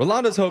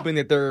Rolando's hoping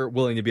that they're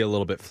willing to be a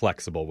little bit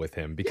flexible with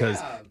him because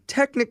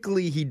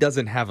technically he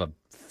doesn't have a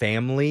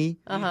family,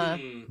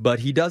 but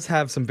he does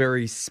have some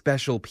very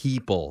special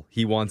people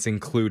he wants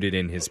included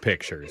in his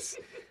pictures.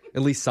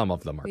 At least some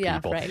of them are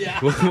people. Right. Yeah.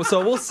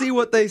 So we'll see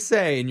what they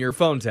say in your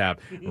phone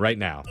tap right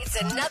now. It's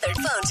another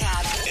phone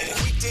tap.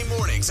 Weekday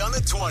mornings on the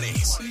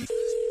 20s.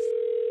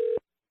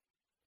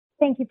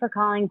 Thank you for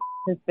calling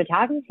this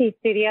photography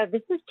studio.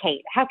 This is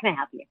Kate. How can I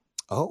help you?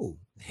 Oh,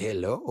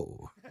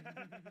 hello.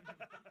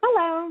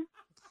 Hello.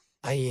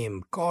 I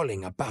am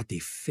calling about the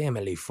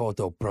family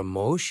photo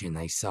promotion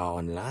I saw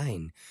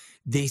online.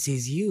 This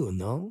is you,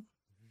 no?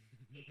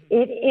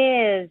 It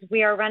is.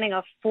 We are running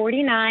a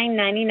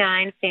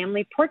 $49.99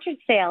 family portrait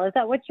sale. Is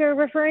that what you're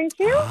referring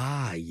to?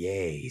 Ah,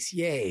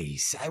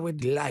 yes. I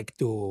would like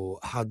to,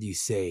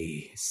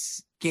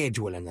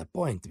 schedule an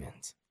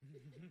appointment.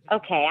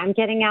 Okay, I'm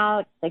getting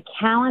out the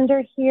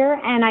calendar here,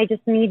 and I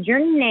just need your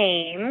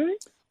name.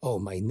 Oh,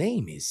 my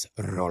name is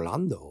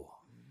Rolando.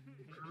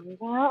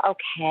 Well,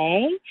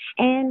 okay.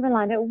 And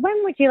Rolando,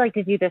 when would you like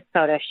to do this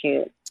photo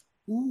shoot?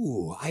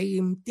 Ooh, I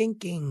am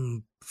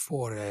thinking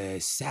for a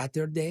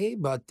Saturday,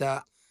 but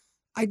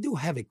I do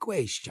have a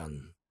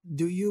question.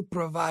 Do you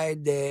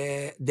provide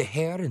the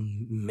hair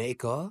and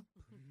makeup?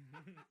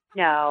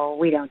 No,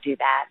 we don't do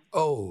that.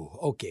 Oh,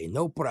 okay,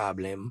 no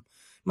problem.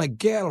 My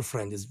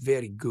girlfriend is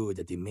very good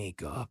at the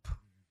makeup.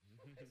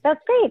 That's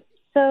great.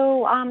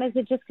 So, is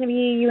it just going to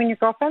be you and your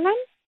girlfriend then?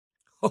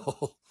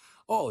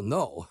 Oh,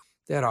 no.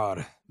 There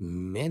are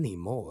many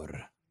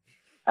more.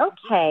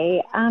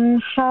 Okay.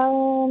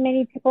 How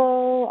many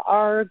people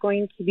are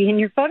going to be in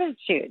your photo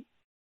shoot?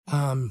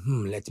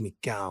 Let me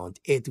count.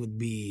 It would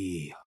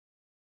be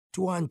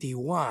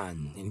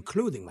 21,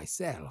 including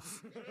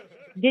myself.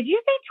 Did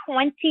you say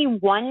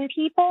 21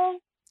 people?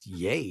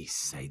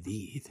 Yes, I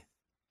did.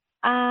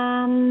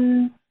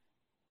 Can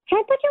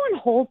I put you on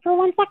hold for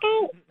 1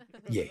 second?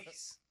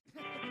 Yes.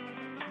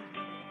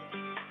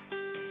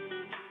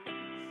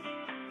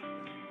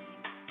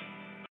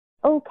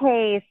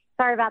 Okay,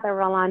 sorry about that,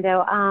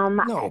 Rolando.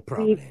 No We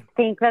problem.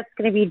 think that's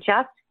going to be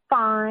just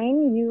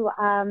fine. You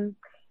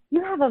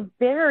have a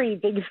very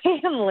big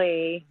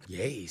family.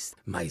 Yes,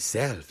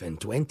 myself and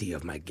 20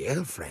 of my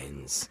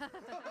girlfriends.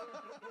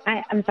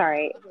 I'm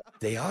sorry.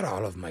 They are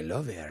all of my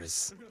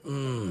lovers.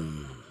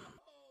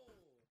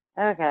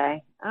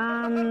 Okay.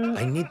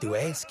 I need to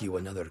ask you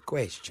another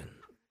question.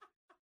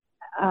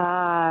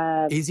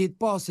 Is it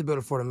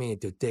possible for me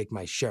to take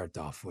my shirt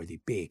off for the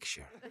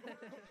picture?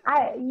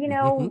 I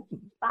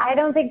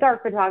don't think our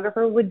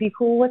photographer would be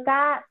cool with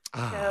that.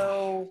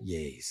 So,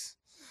 Yes.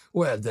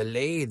 Well, the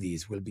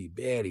ladies will be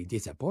very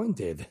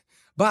disappointed.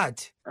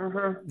 But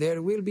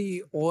there will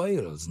be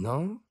oils,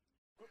 no?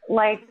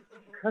 like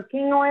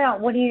cooking oil.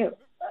 What do you?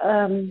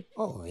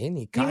 Oh,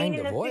 any You kind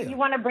mean of oil. you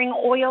want to bring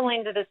oil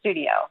into the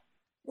studio?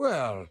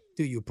 Well,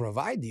 do you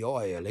provide the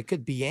oil? It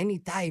could be any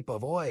type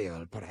of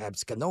oil,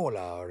 perhaps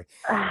canola or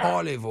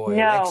olive oil,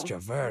 no, extra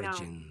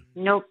virgin.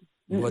 Nope.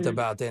 What Mm-mm.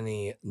 about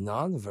any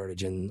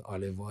non-virgin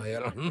olive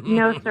oil?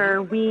 No,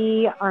 sir.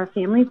 We are a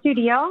family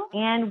studio,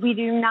 and we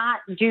do not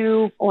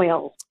do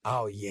oils.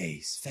 Oh,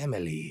 yes,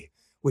 family.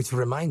 Which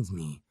reminds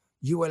me,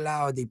 you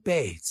allow the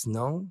pets,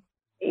 no?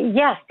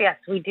 Yes,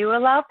 we do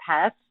allow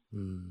pets,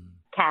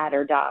 cat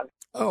or dog.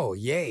 Oh,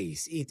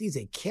 yes, it is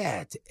a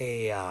cat.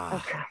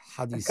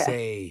 How do you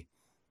say,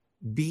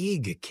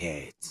 big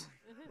cat.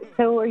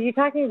 So, are you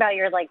talking about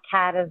your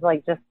cat is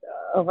just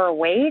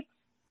overweight?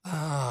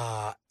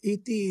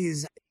 It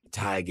is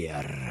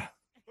tiger.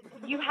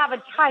 You have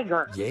a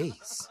tiger.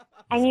 Yes.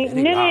 And you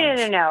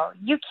very no, large.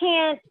 You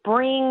can't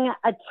bring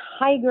a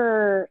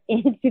tiger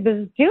into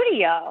the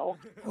studio.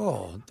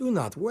 Oh, do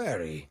not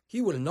worry.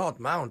 He will not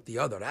mount the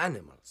other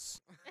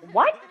animals.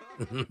 What?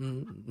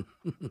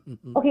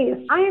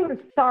 Okay, I am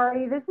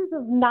sorry. This is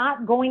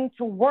not going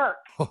to work.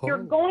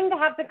 You're going to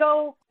have to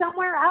go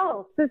somewhere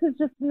else. This is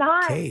just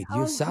not. Kate,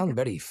 you sound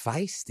very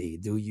feisty.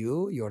 Do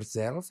you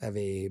yourself have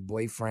a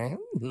boyfriend?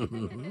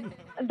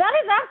 That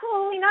is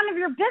absolutely none of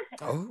your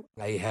business. Oh,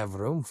 I have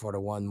room for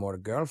one more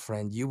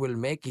girlfriend. You will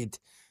make it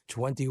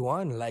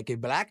 21 like a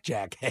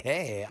blackjack.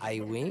 Hey,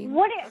 I win.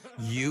 What?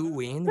 You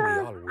win,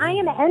 Sir, we all win. I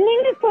am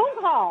ending this phone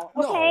call.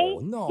 Okay.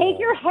 No. Take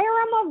your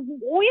harem of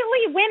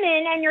oily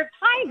women and your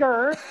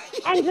tiger,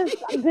 and just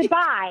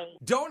goodbye.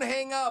 Don't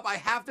hang up. I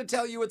have to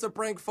tell you it's a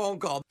prank phone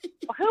call.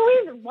 Who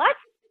is what?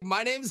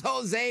 My name's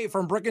Jose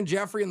from Brooke and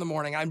Jeffrey in the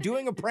morning. I'm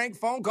doing a prank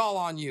phone call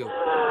on you.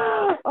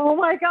 Oh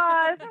my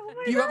gosh.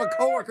 You have a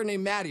coworker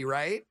named Maddie,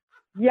 right?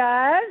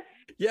 Yes.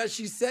 Yeah,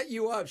 she set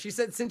you up. She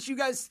said since you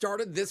guys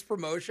started this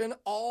promotion,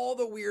 all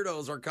the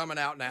weirdos are coming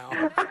out now.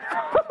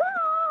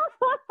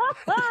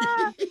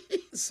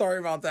 Sorry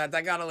about that.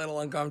 That got a little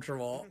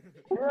uncomfortable.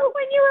 When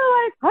you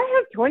were like, I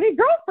have 20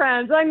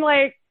 girlfriends, I'm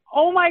like,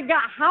 oh my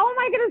God, how am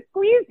I going to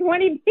squeeze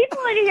 20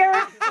 people in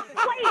here?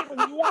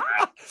 Wait,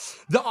 what?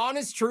 The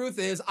honest truth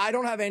is I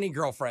don't have any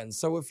girlfriends.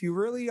 So if you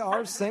really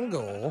are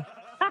single,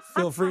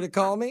 feel free to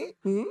call me.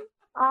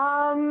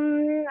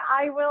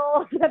 I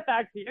will get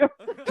back to you.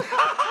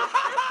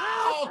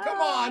 Oh, come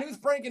on. Who's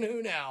pranking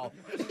who now?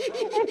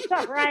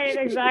 Right,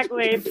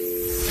 exactly.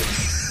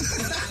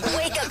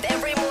 Wake up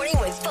every morning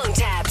with phone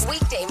taps.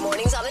 Weekday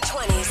mornings on the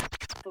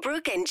 20s.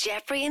 Brooke and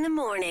Jeffrey in the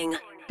morning.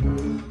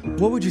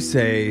 What would you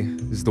say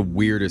is the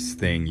weirdest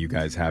thing you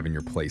guys have in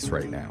your place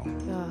right now?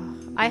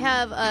 I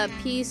have a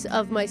piece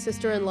of my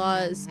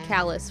sister-in-law's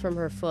callus from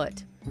her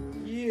foot.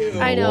 Ew.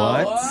 I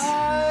know. What?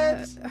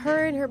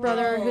 Her and her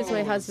brother, who's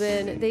my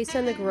husband, they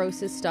send the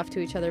grossest stuff to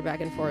each other back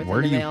and forth Where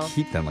in do the you mail.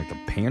 keep them? Like the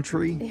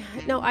pantry?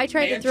 No, I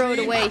tried to throw it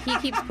away. He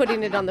keeps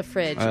putting it on the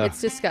fridge.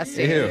 It's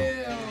disgusting. Ew.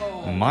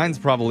 Well, mine's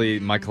probably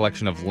my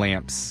collection of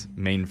lamps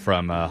made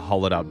from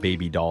hollowed-out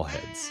baby doll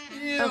heads.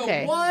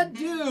 Okay. What,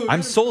 dude?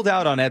 I'm sold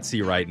out on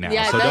Etsy right now,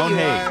 Yeah, I so bet don't you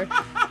hate.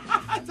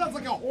 That sounds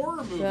like a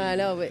horror movie. I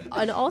know, but,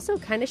 and also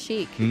kind of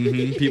chic.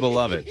 People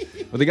love it.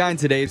 Well, the guy in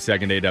today's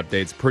second date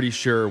update's pretty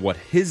sure what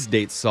his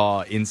date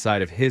saw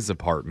inside of his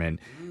apartment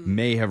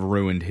may have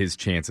ruined his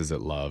chances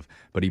at love,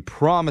 but he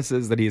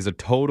promises that he has a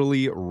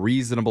totally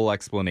reasonable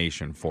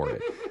explanation for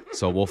it.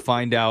 So we'll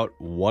find out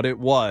what it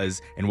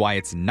was and why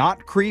it's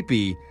not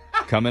creepy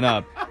coming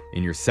up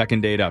in your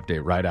second date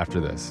update right after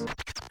this.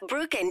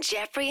 Brooke and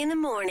Jeffrey in the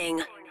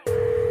morning.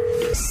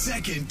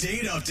 Second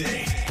date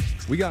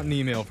update. We got an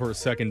email for a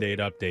second date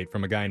update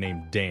from a guy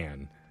named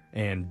Dan.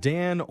 And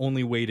Dan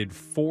only waited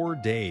 4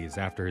 days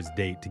after his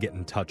date to get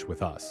in touch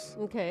with us.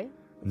 Okay.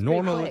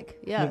 Normally, quick.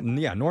 Yeah.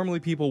 Normally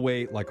people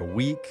wait like a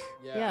week,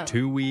 Yeah.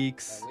 2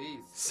 weeks,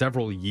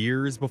 several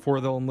years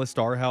before they'll enlist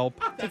our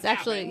help. It's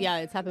actually,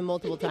 it's happened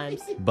multiple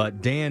times.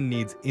 But Dan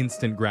needs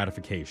instant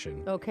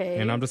gratification. Okay.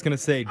 And I'm just going to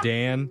say,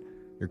 Dan,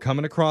 you're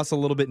coming across a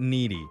little bit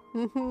needy.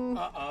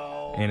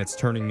 And it's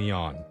turning me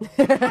on.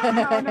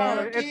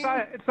 No,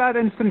 it's not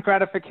instant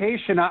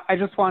gratification. I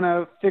just want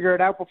to figure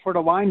it out before the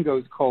line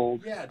goes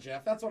cold. Yeah,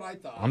 Jeff, that's what I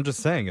thought. I'm just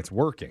saying, it's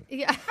working.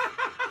 Yeah.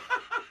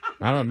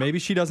 I don't know, maybe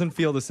she doesn't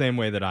feel the same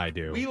way that I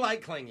do. We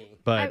like clingy.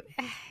 But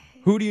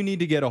who do you need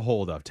to get a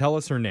hold of? Tell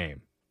us her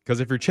name. Because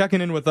if you're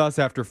checking in with us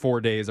after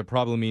 4 days, it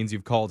probably means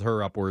you've called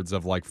her upwards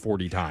of like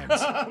 40 times.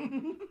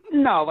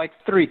 No, like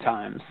 3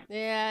 times.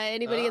 Yeah,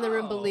 anybody in the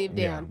room believe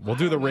Dan? We'll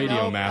do the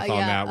radio math on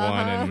that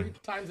one. And 3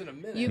 times in a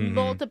minute. You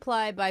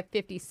multiply by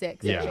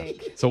 56, I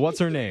think. So what's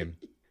her name?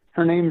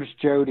 Her name's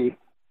Jody.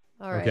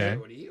 All right. Okay.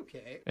 Jody,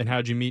 okay. And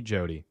how'd you meet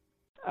Jody?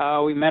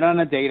 We met on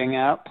a dating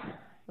app.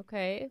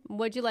 Okay.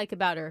 What'd you like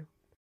about her?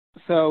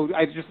 So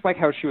I just like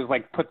how she was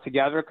like put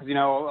together because, a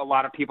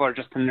lot of people are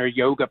just in their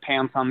yoga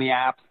pants on the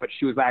apps, but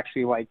she was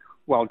actually like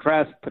well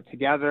dressed, put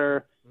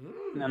together.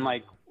 And then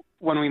like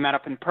when we met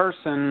up in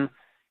person,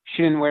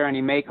 she didn't wear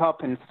any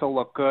makeup and still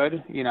look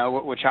good,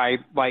 which I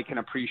like and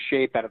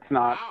appreciate that it's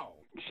not. Wow.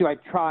 She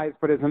like tries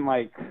but isn't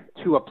like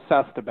too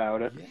obsessed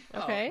about it.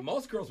 Yeah. Okay.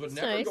 Most girls would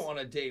That's never nice. go on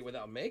a date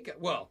without makeup.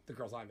 Well, the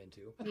girls I'm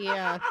into.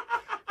 Yeah.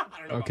 I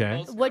don't know Okay.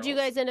 about most What'd you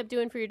girls. guys end up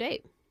doing for your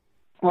date?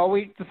 Well,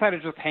 we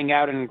decided to just hang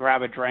out and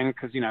grab a drink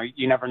because,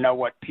 you never know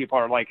what people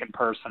are like in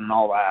person and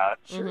all that.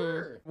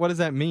 Sure. What does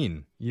that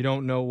mean? You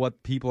don't know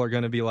what people are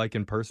going to be like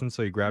in person,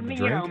 so you grabbed a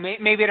drink?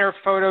 Maybe their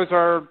photos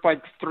are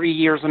like 3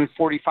 years and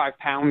 45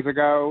 pounds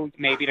ago.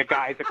 Maybe the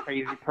guy's a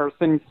crazy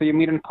person, so you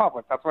meet in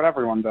public. That's what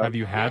everyone does. Have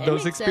you had It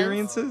those makes sense.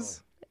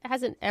 experiences?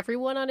 Hasn't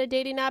everyone on a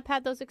dating app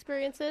had those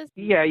experiences?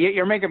 Yeah,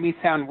 you're making me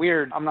sound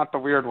weird. I'm not the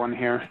weird one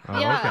here. Oh,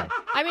 Yeah. okay.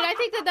 I mean, I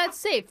think that's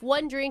safe.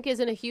 One drink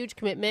isn't a huge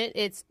commitment.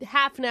 It's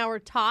half an hour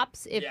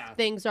tops if Yeah.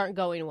 things aren't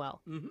going well.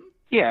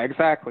 Yeah,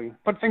 exactly.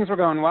 But things were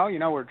going well.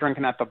 We're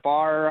drinking at the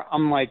bar.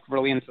 I'm like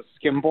really into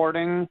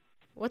skimboarding.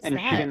 What's And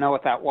that? she didn't know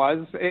what that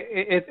was.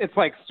 It's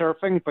like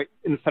surfing, but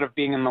instead of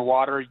being in the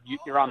water,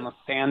 you're on the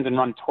sand and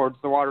run towards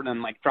the water and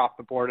then like drop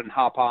the board and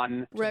hop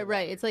on.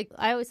 Right. It's like,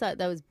 I always thought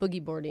that was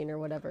boogie boarding or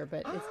whatever,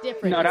 but it's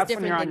different. No, it's that's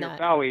when different you're on than your that.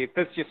 belly.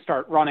 This you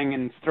start running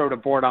and throw the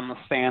board on the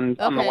sand,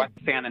 on the Okay. wet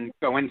sand, and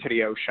go into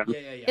the ocean.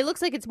 Yeah. It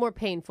looks like it's more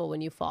painful when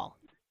you fall.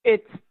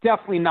 It's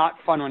definitely not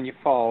fun when you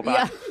fall.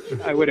 That,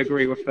 I would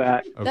agree with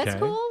that. That's Okay.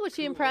 cool. Was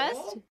she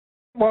impressed?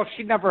 Well,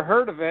 she'd never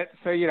heard of it,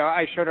 so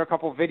I showed her a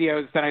couple of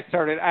videos. Then I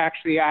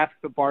actually asked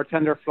the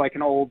bartender for like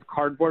an old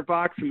cardboard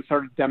box and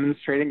started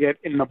demonstrating it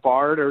in the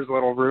bar. There was a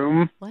little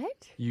room,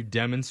 What? You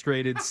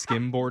demonstrated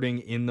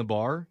skimboarding in the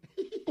bar?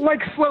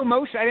 like slow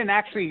motion. I didn't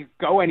actually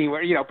go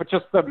anywhere, but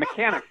just the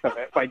mechanics of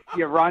it. Like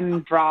you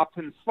run, drop,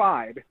 and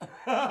slide.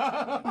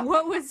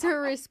 What was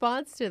her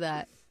response to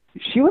that?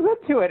 She was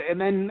into it, and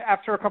then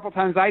after a couple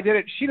times I did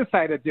it, she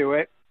decided to do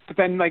it. But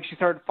then, like, she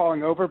started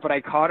falling over, but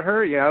I caught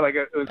her. Like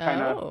it was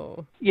kind of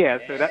Oh. yeah.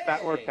 So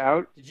that worked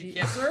out. Did you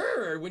kiss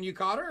her or when you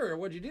caught her or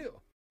what'd you do?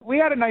 We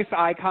had a nice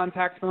eye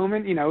contact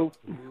moment.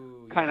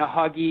 Kind of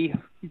huggy,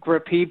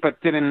 grippy, but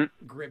didn't.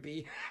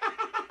 Grippy.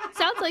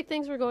 Sounds like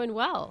things were going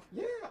well.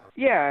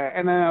 Yeah,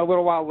 and then a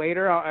little while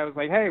later, I was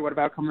like, "Hey, what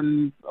about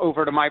coming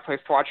over to my place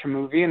to watch a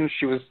movie?" And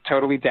she was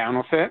totally down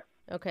with it.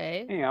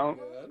 Okay.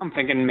 I'm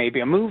thinking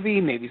maybe a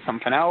movie, maybe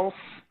something else.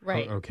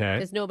 Right. Okay.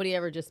 Because nobody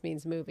ever just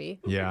means movie.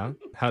 Yeah.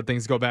 How'd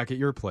things go back at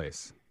your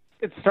place?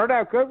 It started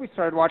out good. We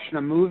started watching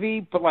a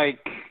movie, but like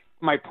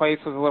my place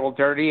was a little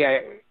dirty.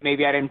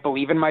 Maybe I didn't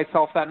believe in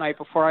myself that night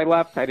before I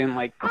left. I didn't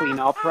like clean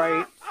up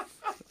right.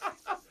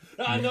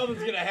 I know this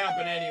is going to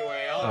happen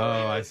anyway.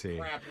 I see.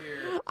 Crap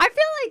here. I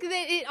feel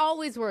like it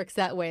always works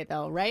that way,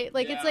 though, right?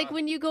 Like, it's like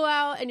when you go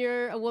out and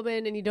you're a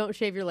woman and you don't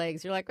shave your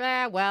legs, you're like,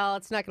 well,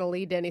 it's not going to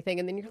lead to anything.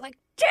 And then you're like,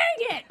 dang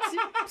it!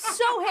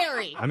 So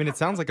hairy. I mean, it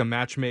sounds like a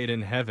match made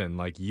in heaven.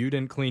 Like, you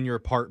didn't clean your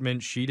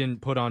apartment, she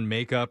didn't put on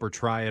makeup or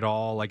try it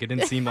all. Like, it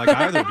didn't seem like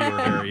either of you were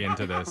very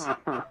into this.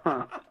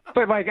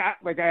 But I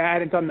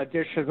hadn't done the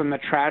dishes and the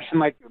trash, and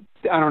like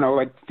I don't know,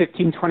 like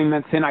 15, 20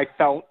 minutes in, I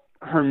felt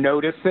her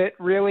notice it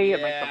really,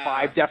 and like the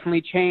vibe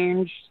definitely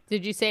changed.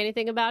 Did you say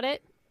anything about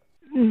it?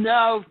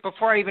 No,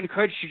 before I even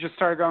could, she just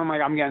started going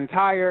like, "I'm getting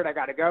tired, I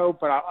gotta go,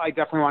 but I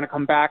definitely want to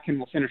come back and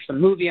we'll finish the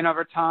movie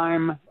another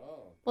time."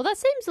 Well, that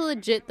seems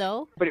legit,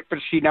 though. But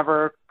she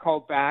never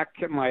called back,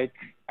 and like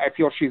I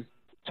feel she's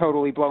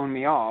totally blowing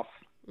me off.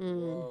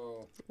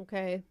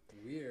 Okay.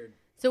 Weird.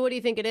 So what do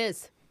you think it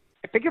is?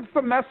 I think it's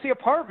the messy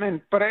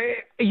apartment, but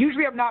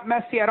usually I'm not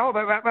messy at all.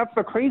 That's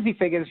the crazy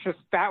thing. Is just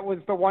that was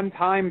the one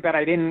time that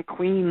I didn't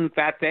clean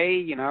that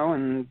day,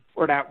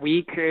 or that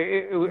week.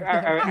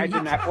 I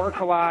didn't at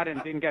work a lot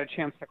and didn't get a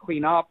chance to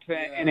clean up.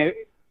 And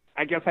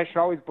I guess I should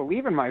always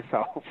believe in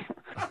myself.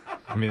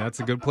 I mean,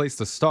 that's a good place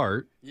to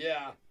start.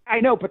 Yeah. I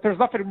know, but there's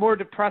nothing more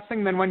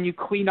depressing than when you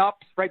clean up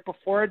right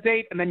before a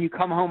date and then you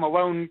come home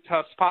alone to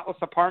a spotless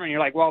apartment and you're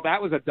like, well, that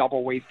was a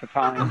double waste of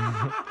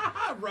time.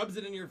 Rubs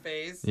it in your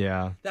face.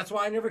 Yeah. That's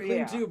why I never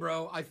clean too,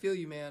 bro. I feel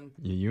you, man.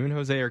 You and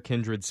Jose are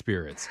kindred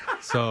spirits.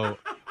 So,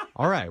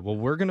 all right. Well,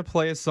 we're going to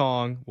play a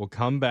song. We'll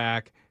come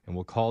back and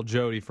we'll call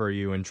Jody for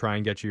you and try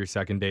and get you your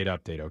second date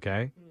update,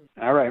 okay?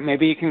 All right.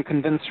 Maybe you can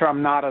convince her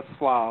I'm not a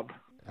slob.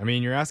 I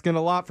mean, you're asking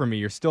a lot from me.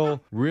 You're still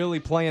really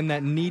playing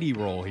that needy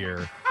role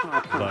here.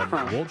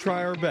 But we'll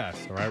try our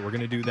best, all right? We're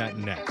going to do that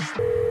next.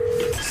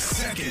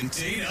 Second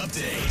date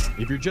update.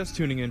 If you're just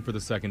tuning in for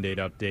the second date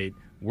update,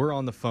 we're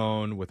on the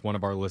phone with one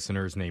of our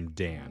listeners named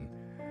Dan.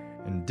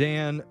 And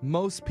Dan,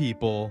 most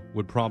people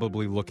would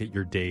probably look at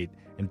your date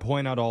and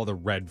point out all the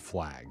red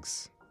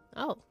flags.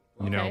 Oh,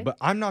 You know, but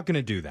I'm not going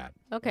to do that.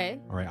 Okay.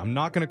 All right, I'm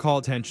not going to call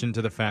attention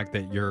to the fact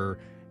that you're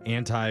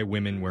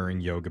anti-women wearing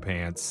yoga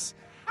pants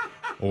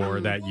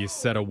or that you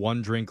set a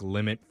one-drink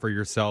limit for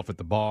yourself at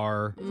the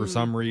bar for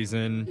some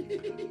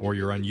reason, or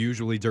your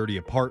unusually dirty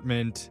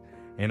apartment.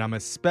 And I'm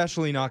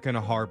especially not going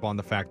to harp on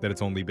the fact that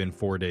it's only been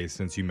 4 days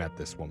since you met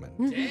this woman.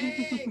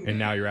 Dang. And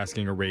now you're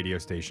asking a radio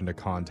station to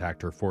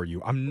contact her for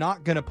you. I'm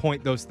not going to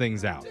point those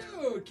things out.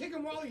 Dude, kick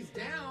him while he's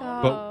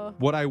down. But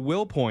what I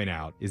will point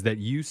out is that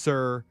you,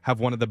 sir, have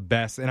one of the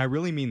best, and I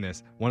really mean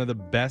this, one of the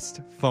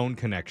best phone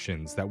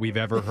connections that we've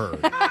ever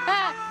heard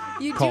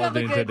You do called have a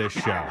into good, this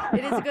show.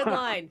 It is a good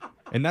line.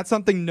 And that's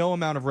something no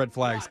amount of red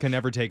flags can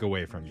ever take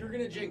away from you. You're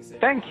going to jinx it.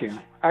 Thank you.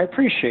 I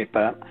appreciate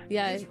that.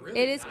 Yeah, It's really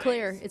it is nice.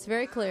 clear. It's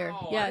very clear.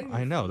 Yeah.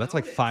 I know. That's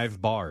like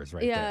 5 bars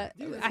right Yeah,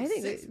 there. Dude, I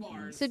think 6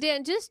 bars. so.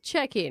 Dan, just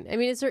checking. I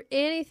mean, is there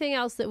anything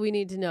else that we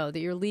need to know that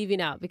you're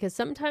leaving out? Because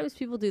sometimes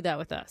people do that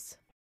with us.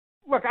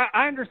 Look,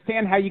 I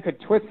understand how you could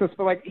twist this,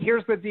 but, like,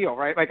 here's the deal,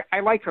 right? Like, I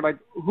like her. Like,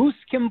 who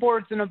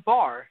skimboards in a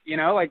bar? You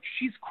know, like,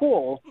 she's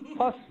cool.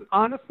 Plus,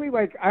 honestly,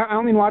 like, I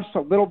only watched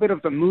a little bit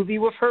of the movie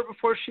with her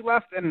before she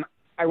left, and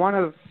I want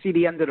to see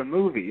the end of the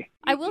movie.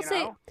 I will you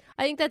say, know?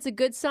 I think that's a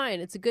good sign.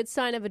 It's a good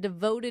sign of a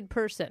devoted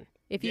person.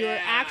 If you are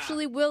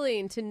actually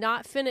willing to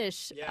not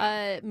finish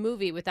a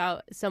movie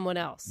without someone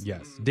else.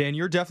 Yes. Dan,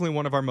 you're definitely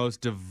one of our most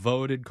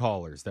devoted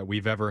callers that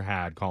we've ever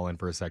had call in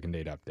for a second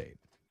date update.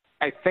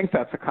 I think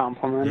that's a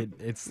compliment.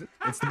 It's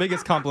the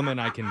biggest compliment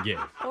I can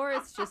give. Or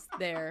it's just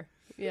there.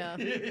 Yeah.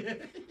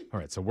 All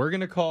right, so we're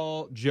going to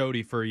call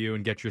Jody for you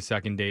and get your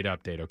second date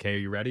update, okay? Are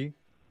you ready?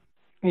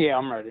 Yeah,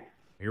 I'm ready.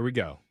 Here we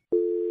go.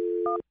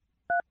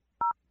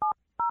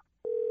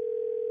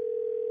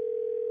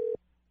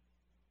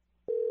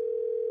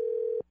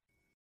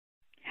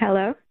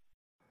 Hello?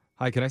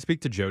 Hi, can I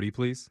speak to Jody,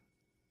 please?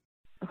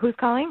 Who's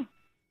calling?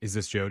 Is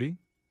this Jody?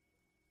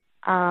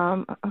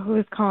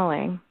 Who's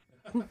calling?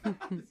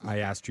 I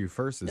asked you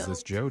first. Is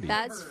this Jody?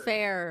 That's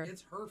fair.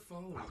 It's her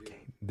phone. Okay.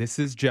 This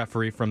is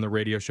Jeffrey from the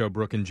radio show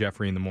Brooke and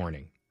Jeffrey in the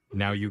Morning.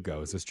 Now you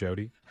go. Is this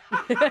Jody?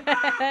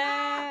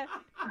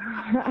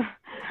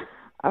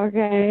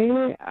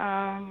 Okay.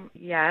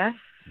 Yes.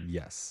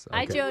 Yes.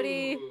 Hi, Okay.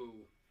 Jody.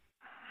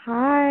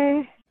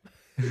 Hi.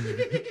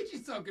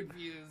 She's so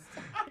confused.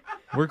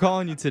 We're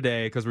calling you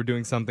today because we're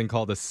doing something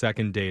called a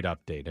second date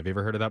update. Have you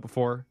ever heard of that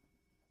before?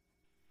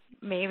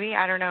 Maybe,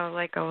 I don't know,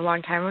 like a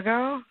long time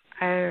ago.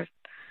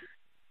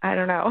 I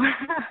don't know.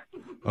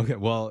 Okay,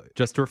 well,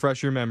 just to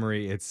refresh your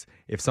memory, it's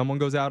if someone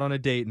goes out on a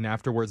date and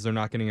afterwards they're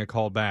not getting a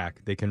call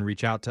back, they can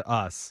reach out to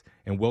us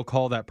and we'll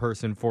call that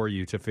person for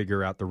you to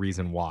figure out the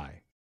reason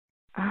why.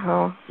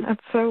 Oh,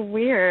 that's so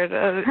weird.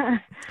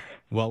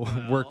 Well,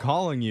 we're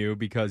calling you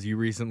because you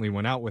recently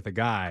went out with a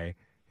guy.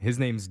 His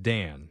name's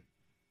Dan.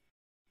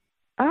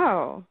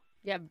 Oh,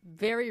 Yeah,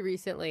 very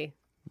recently.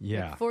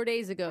 Yeah. Like 4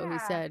 days ago, he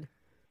said.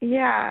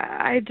 yeah,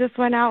 I just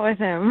went out with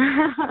him.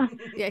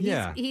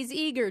 Yeah. He's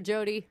eager,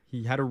 Jody.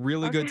 He had a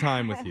really good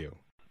time with you,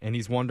 and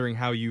he's wondering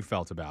how you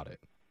felt about it.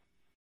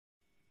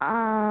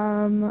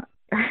 I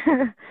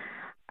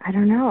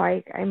don't know.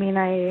 I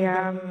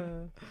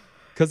mean,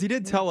 Because he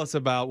did tell us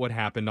about what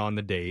happened on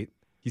the date.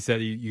 He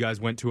said you guys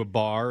went to a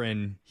bar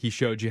and he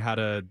showed you how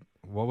to,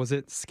 what was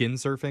it? Skin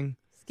surfing?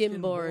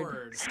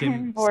 Skimboard.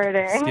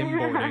 Skimboarding.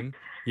 Skimboarding.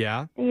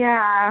 Yeah.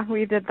 Yeah,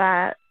 we did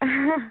that.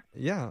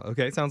 Yeah.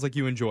 Okay. Sounds like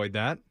you enjoyed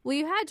that. Well,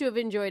 you had to have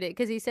enjoyed it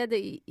because he said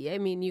that, I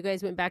mean, you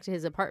guys went back to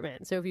his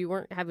apartment. So if you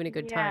weren't having a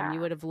good time, Yeah. you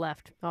would have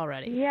left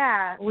already.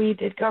 Yeah, we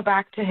did go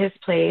back to his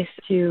place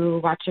to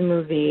watch a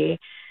movie.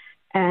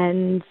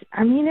 And,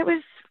 I mean, it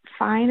was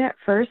fine at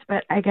first,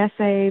 but I guess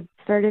I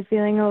started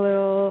feeling a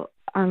little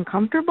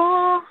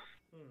uncomfortable.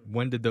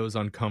 When did those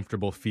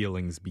uncomfortable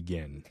feelings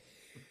begin?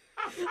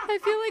 I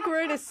feel like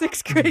we're in a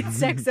 6th grade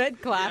sex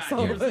ed class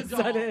all of a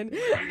sudden.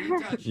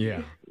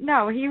 Yeah.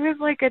 No, he was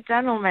like a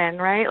gentleman,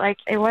 right? Like,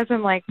 it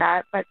wasn't like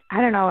that. But I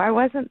don't know. I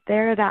wasn't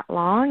there that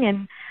long.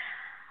 And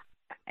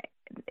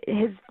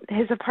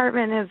his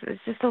apartment is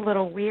just a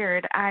little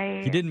weird.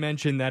 He did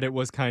mention that it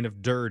was kind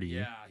of dirty.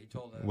 Yeah, he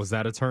told us. Was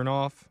that a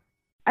turnoff?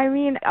 I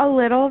mean, a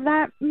little of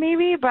that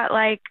maybe, but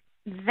like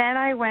then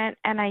I went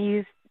and I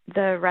used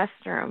the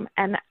restroom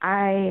and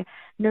I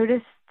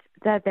noticed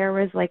that there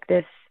was like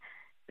this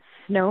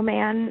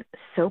snowman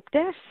soap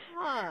dish,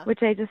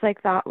 which I just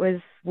like thought was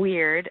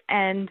weird.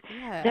 And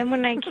then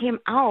when I came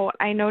out,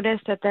 I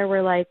noticed that there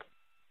were like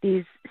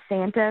these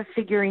Santa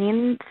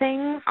figurine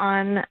things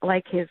on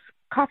like his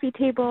coffee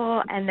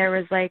table, and there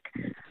was like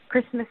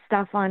Christmas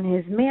stuff on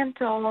his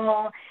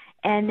mantle.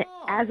 And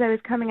as I was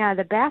coming out of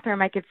the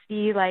bathroom, I could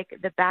see like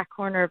the back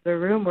corner of the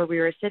room where we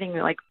were sitting,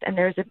 like, and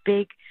there was a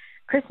big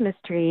Christmas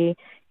tree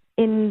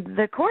in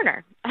the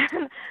corner.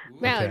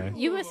 Wow,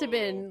 you must have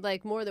been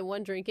like more than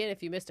one drink in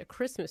if you missed a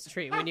Christmas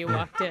tree when you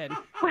walked in.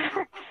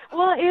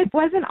 Well, it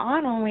wasn't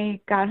on when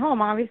we got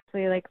home.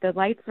 Obviously, like the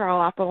lights were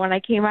all off. But when I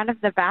came out of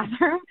the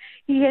bathroom,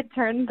 he had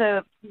turned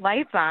the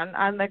lights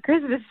on the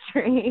Christmas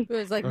tree. It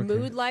was like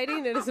mood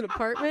lighting in his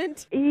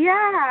apartment.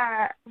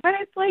 Yeah, but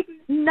it's like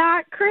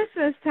not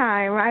Christmas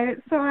time. I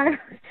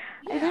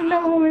didn't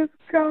know what was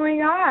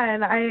going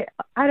on. I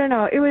don't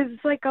know. It was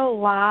like a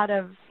lot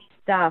of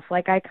stuff.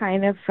 Like I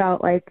kind of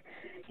felt like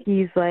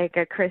he's like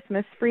a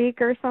Christmas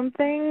freak or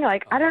something.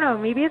 Like I don't know.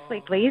 Maybe it's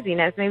like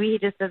laziness. Maybe he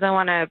just doesn't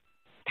want to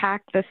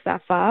pack the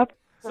stuff up.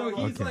 So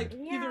he's like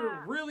either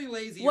really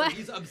lazy or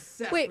he's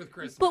obsessed with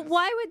Christmas. But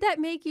why would that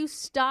make you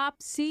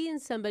stop seeing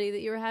somebody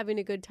that you were having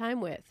a good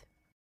time with?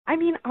 I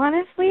mean,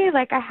 honestly,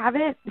 like I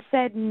haven't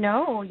said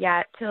no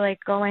yet to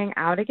like going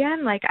out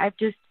again. Like I'm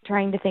just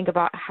trying to think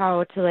about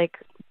how to like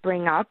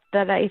bring up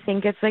that I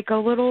think it's like a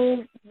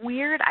little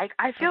weird.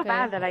 I feel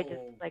bad that I just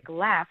like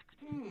left.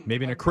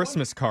 Maybe in a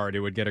Christmas card,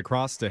 it would get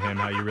across to him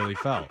how you really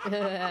felt.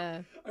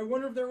 I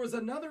wonder if there was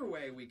another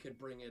way we could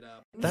bring it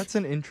up. That's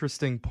an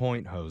interesting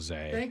point,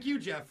 Jose. Thank you,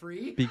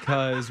 Jeffrey.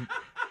 Because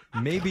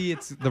maybe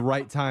it's the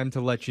right time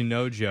to let you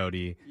know,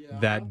 Jody,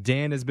 that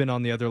Dan has been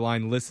on the other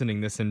line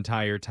listening this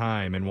entire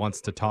time and wants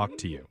to talk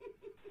to you.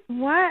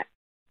 What?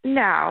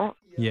 No.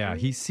 Yeah,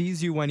 he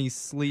sees you when he's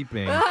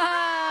sleeping,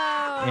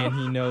 and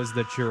he knows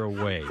that you're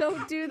awake.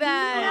 Don't do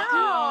that.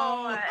 No.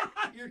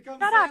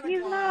 Shut up.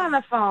 He's not on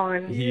the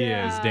phone. He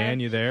is. Dan,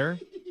 you there?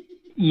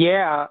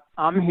 Yeah,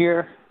 I'm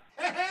here.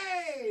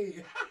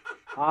 Hey!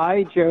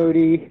 Hi,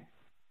 Jody.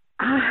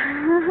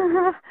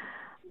 Hi.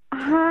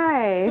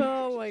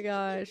 Oh my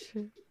gosh.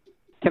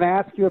 Can I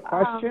ask you a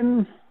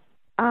question?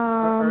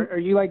 Are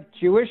you like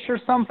Jewish or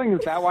something?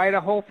 Is that why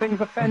the whole thing's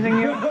offending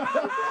you? What?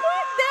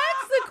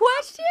 That's the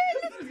question?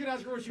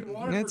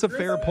 That's a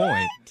fair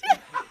point.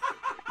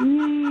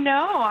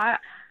 No,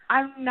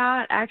 I'm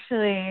not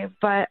actually,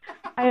 but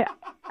I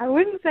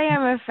wouldn't say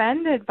I'm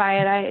offended by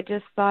it. I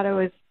just thought it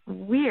was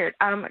weird.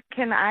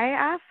 Can I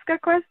ask a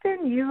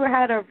question? You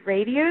had a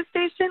radio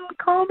station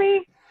call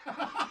me?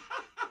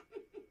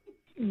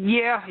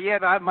 Yeah,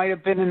 that might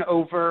have been an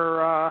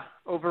overreaction.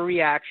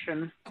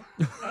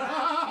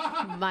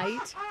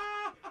 Might.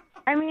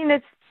 I mean,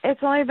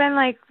 it's only been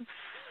like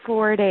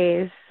 4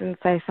 days since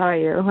I saw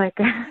you. Like,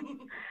 I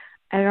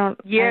don't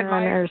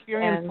my understand.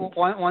 experience,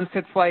 once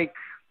it's like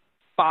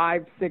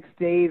 5-6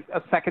 days,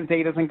 a second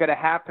date isn't going to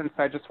happen,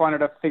 so I just wanted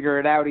to figure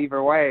it out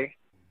either way.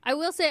 I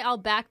will say I'll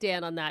back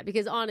Dan on that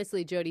because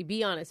honestly, Jody,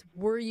 be honest.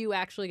 Were you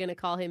actually going to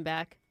call him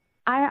back?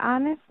 I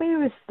honestly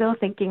was still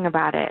thinking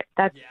about it.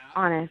 That's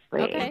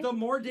honestly. Okay. But the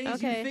more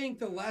days you think,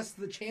 the less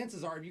the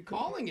chances are of you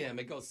calling him.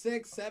 It goes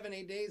 6, 7,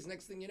 8 days.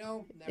 Next thing you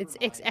know, It's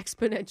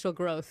exponential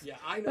growth. Yeah,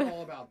 I know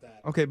all about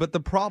that. Okay, but the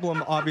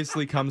problem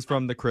obviously comes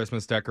from the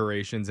Christmas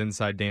decorations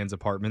inside Dan's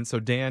apartment. So,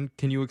 Dan,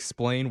 can you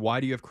explain why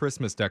do you have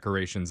Christmas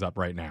decorations up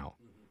right now?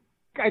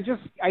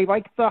 I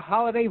like the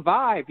holiday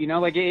vibe, you know,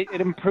 like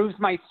it improves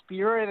my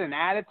spirit and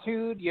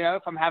attitude. You know,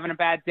 if I'm having a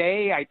bad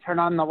day, I turn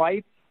on the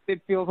lights. It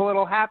feels a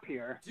little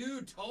happier.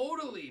 Dude,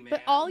 totally, man.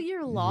 But all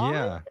year long?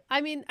 Yeah. I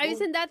mean,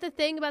 isn't that the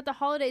thing about the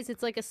holidays?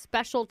 It's like a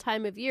special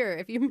time of year.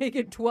 If you make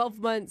it 12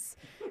 months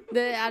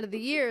out of the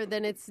year,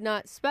 then it's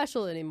not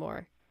special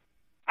anymore.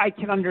 I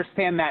can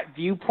understand that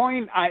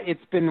viewpoint.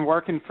 It's been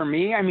working for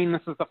me. I mean,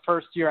 this is the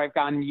first year I've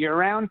gone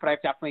year-round, but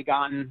I've definitely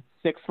gotten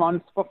 6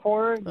 months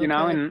before, you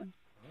know, and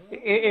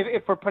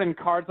if we're putting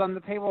cards on the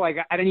table, like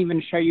I didn't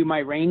even show you my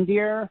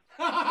reindeer.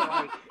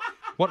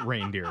 What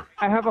reindeer?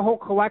 I have a whole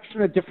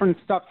collection of different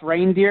stuffed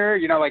reindeer,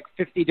 you know, like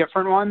 50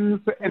 different ones,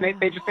 and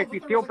they just make me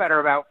feel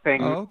better about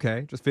things. Oh,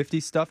 okay. Just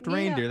 50 stuffed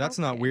reindeer. That's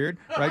not weird.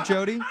 Right,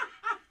 Jody?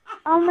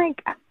 Oh, my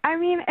God. I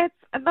mean,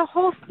 the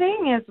whole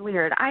thing is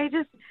weird.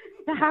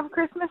 To have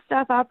Christmas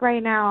stuff up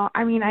right now,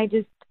 I mean,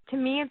 to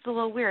me, it's a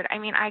little weird. I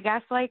mean, I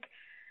guess, like,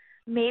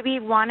 maybe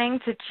wanting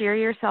to cheer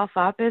yourself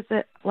up is,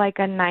 like,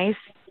 a nice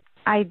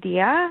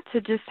idea to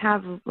just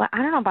have, I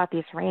don't know about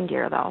these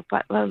reindeer, though,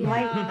 but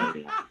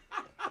maybe.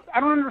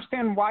 I don't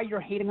understand why you're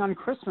hating on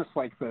Christmas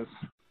like this.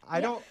 I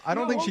don't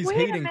think she's wait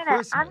hating a minute.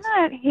 Christmas. I'm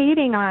not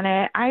hating on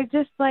it. I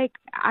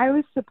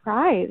was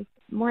surprised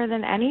more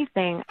than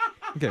anything.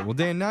 Okay, well,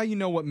 Dan, now you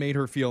know what made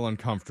her feel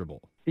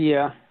uncomfortable.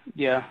 Yeah.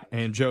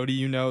 And Jody,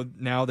 you know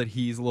now that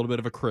he's a little bit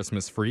of a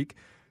Christmas freak.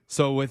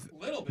 So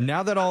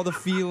now that all the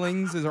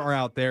feelings are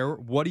out there,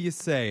 what do you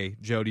say,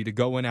 Jody, to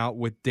going out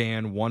with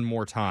Dan one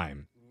more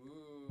time?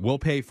 We'll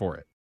pay for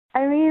it.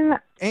 I mean,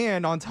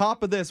 And on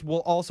top of this,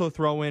 we'll also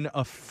throw in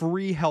a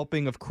free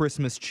helping of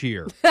Christmas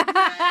cheer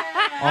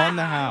on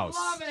the house.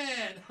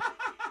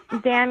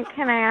 Dan,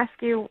 can I ask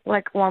you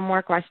like one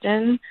more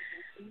question?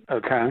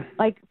 Okay.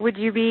 Like, would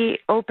you be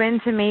open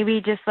to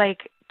maybe just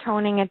like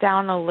toning it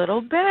down a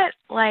little bit?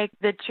 Like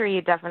the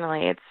tree,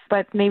 definitely.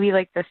 But maybe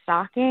like the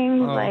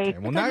stockings, Okay.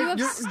 like. Well, now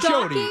you're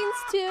Jody.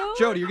 Too?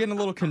 Jody, you're getting a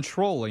little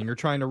controlling. You're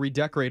trying to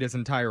redecorate his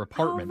entire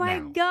apartment Oh my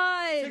now.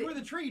 God. Take away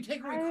the tree.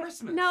 Take away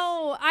Christmas.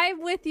 No,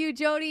 I'm with you,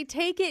 Jody.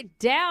 Take it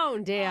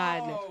down,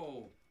 Dan.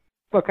 Oh.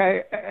 Look,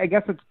 I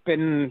guess it's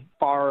been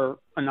far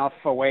enough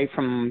away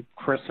from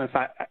Christmas.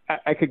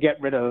 I could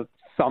get rid of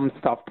some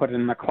stuff, put it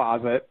in the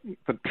closet,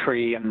 the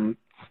tree and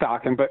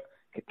stocking, but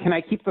can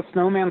I keep the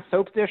snowman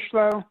soap dish,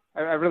 though?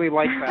 I really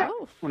like that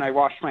when I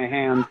wash my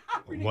hands.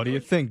 What do you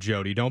think,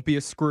 Jody? Don't be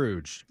a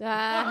Scrooge.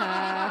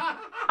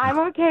 I'm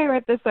okay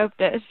with the soap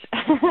dish.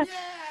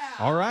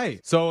 All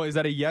right. So is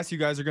that a yes? You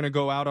guys are going to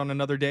go out on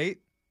another date?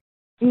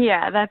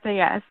 Yeah, that's a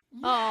yes.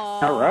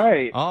 All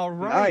right. All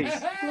right.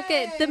 Nice. Look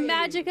at the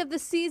magic of the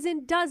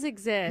season does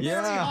exist.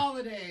 Yeah.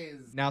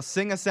 Holidays. Now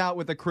sing us out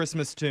with a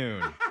Christmas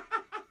tune.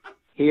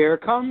 Here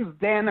comes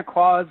Santa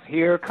Claus.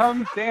 Here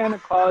comes Santa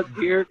Claus.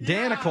 Here.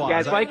 Santa Claus. You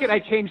guys like it? I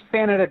changed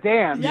Santa to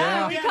Dan.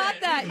 Yeah, we caught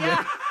that.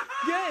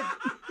 Yeah.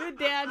 Good,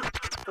 Dan.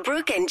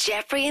 Brooke and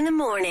Jeffrey in the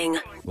morning.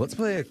 Let's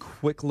play a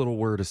quick little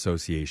word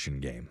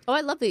association game. Oh,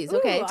 I love these.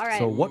 Okay. All right.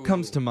 So what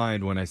comes to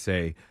mind when I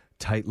say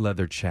tight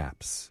leather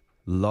chaps?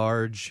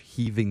 Large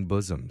heaving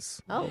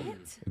bosoms. Oh.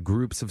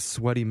 Groups of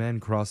sweaty men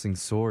crossing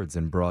swords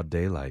in broad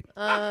daylight.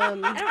 I don't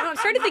know. I'm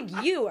starting to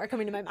think you are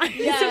coming to my mind.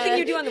 Something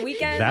you do on the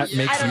weekend. That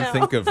makes I don't you know.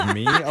 think of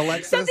me,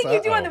 Alexis? Something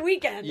you do on the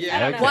weekend. Yeah, I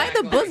don't know. Why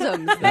the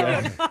bosoms?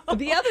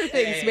 The other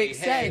things make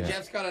sense.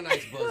 Jeff's got a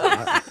nice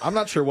bosom. I'm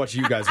not sure what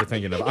you guys are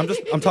thinking of.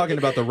 I'm talking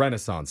about the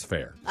Renaissance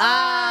Fair.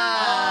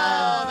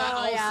 That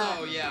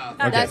also, yeah.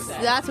 Okay.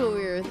 That's what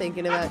we were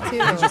thinking about too.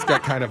 It just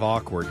got kind of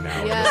awkward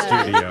now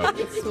Yeah, in the studio.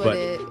 that's what But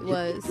it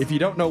was. If you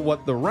don't know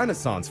what the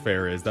Renaissance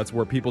Fair is, that's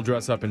where people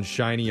dress up in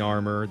shiny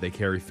armor, they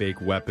carry fake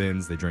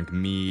weapons, they drink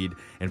mead,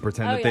 and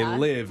pretend that they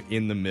live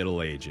in the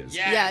Middle Ages.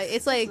 Yeah,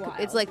 it's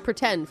like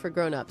pretend for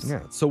grown-ups.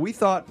 Yeah, so we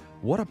thought,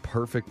 what a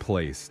perfect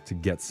place to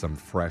get some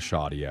fresh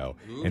audio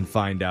and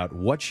find out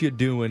what you're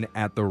doing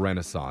at the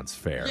Renaissance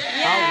Fair. All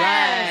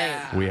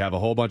right. We have a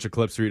whole bunch of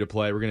clips for you to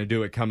play. We're going to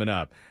do it coming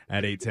up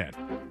at 8:10.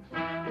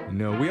 You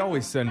know, we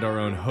always send our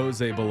own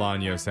Jose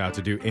Bolaños out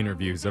to do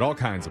interviews at all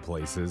kinds of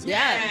places.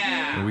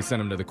 Yeah. And we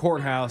send him to the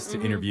courthouse to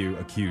interview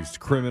accused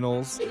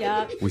criminals.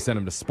 Yep. We send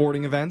him to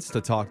sporting events to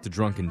talk to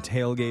drunken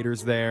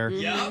tailgaters there.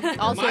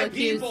 Also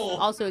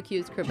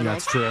accused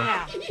criminals. That's true.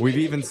 We've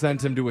even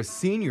sent him to a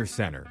senior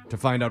center to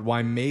find out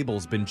why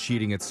Mabel's been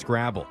cheating at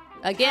Scrabble.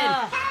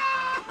 Again.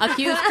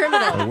 Accused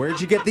criminal. Well,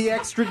 where'd you get the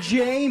extra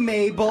J,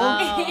 Mabel?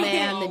 Oh,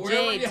 man, the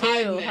J,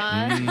 too,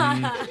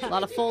 huh? A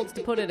lot of folds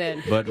to put it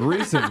in. But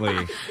recently,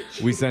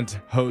 we sent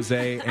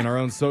Jose and our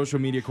own social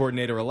media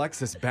coordinator,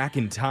 Alexis, back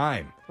in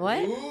time.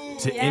 What?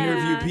 To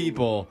interview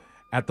people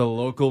at the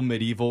local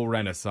medieval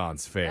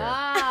Renaissance Fair.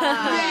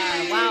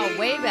 Wow,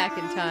 way back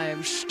in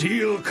time.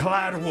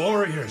 Steel-clad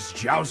warriors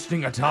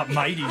jousting atop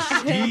mighty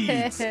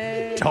steeds.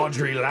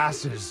 Tawdry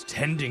lasses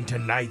tending to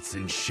knights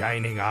in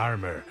shining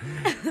armor.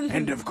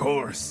 And of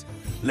course,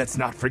 let's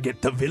not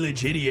forget the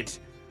village idiot,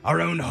 our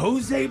own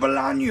Jose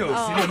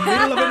Bolaños in the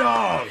middle of it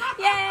all.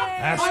 Yay!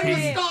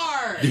 Asking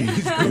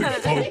these good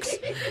folks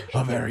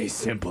a very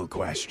simple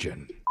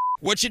question.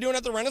 What you doing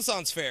at the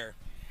Renaissance Fair?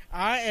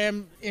 I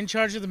am in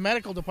charge of the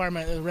medical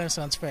department at the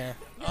Renaissance Fair.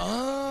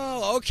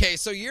 Oh, okay.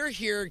 So you're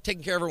here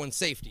taking care of everyone's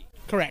safety.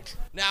 Correct.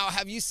 Now,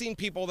 have you seen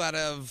people that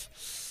have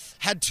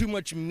had too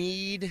much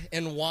mead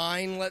and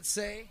wine, let's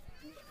say?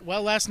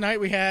 Well, last night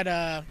we had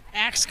an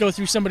axe go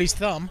through somebody's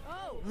thumb.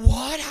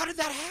 What? How did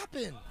that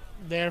happen?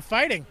 They're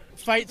fighting.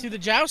 Fight through the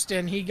joust,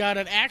 and he got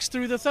an axe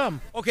through the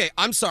thumb. Okay,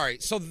 I'm sorry.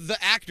 So the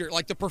actor,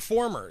 like the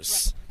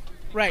performers.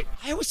 Right.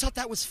 I always thought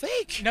that was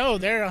fake. No,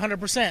 they're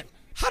 100%.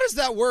 How does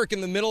that work in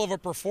the middle of a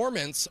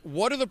performance?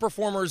 What do the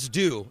performers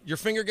do? Your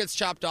finger gets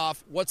chopped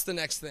off. What's the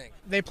next thing?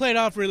 They played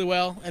off really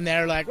well, and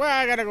they're like, well,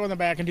 I got to go in the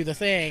back and do the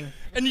thing.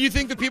 And do you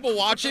think the people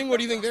watching, what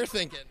do you think they're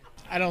thinking?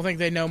 I don't think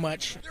they know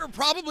much. They're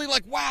probably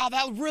like, wow,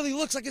 that really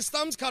looks like his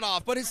thumb's cut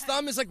off, but his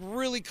thumb is like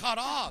really cut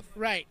off.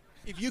 Right.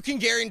 If you can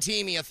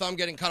guarantee me a thumb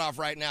getting cut off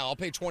right now, I'll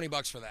pay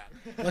 $20 for that.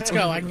 Let's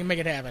go. I can make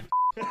it happen.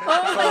 Oh,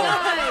 my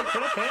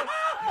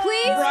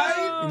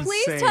God.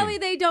 Please Insane. tell me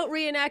they don't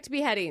reenact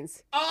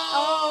beheadings.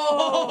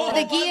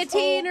 The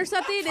guillotine or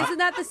something? Isn't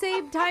that the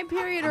same time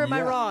period, or am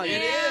I wrong?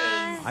 It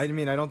is. I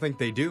mean, I don't think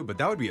they do, but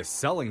that would be a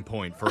selling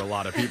point for a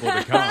lot of people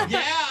to come.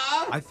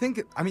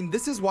 I mean,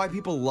 this is why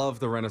people love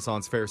the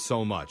Renaissance Fair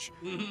so much.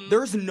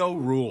 There's no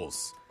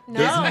rules.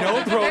 There's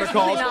no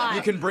protocols. not.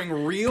 You can bring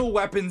real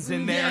weapons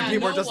in there. Yeah, and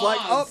people no are just like,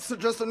 oh, laws. so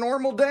just a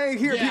normal day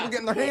here. Yeah. People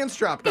getting their hands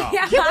chopped off.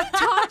 Can we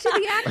talk to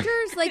the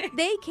actors? Like,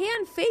 they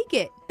can fake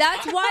it.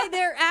 That's why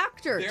they're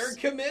actors. They're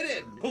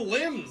committed.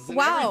 Limbs and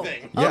Wow.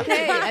 everything. Yeah.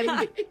 Okay. I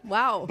mean,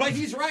 wow. But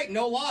he's right.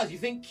 No laws. You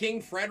think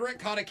King Frederick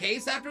caught a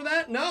case after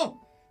that? No.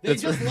 They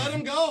That's just let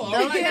him go. All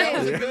right,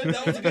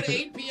 that was a good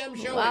 8 p.m.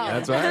 show. Wow.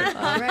 That's right.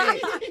 All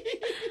right.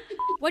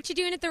 What you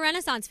doing at the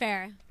Renaissance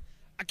Fair?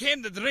 I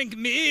came to drink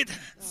mead,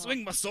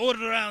 swing my sword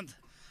around,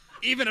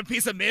 even a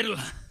piece of metal.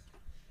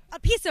 A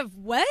piece of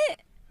what?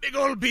 Big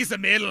old piece of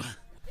metal.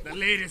 The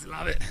ladies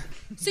love it.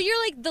 So you're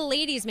like the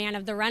ladies' man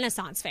of the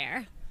Renaissance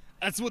Fair.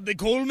 That's what they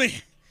call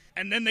me.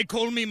 And then they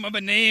call me my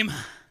name.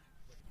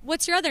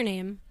 What's your other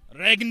name?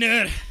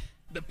 Ragnar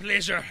the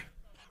Pleasure.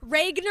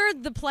 Ragnar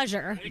the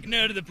Pleasure.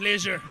 Ragnar the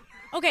Pleasure.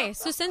 Okay,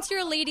 so since you're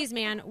a ladies'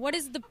 man, what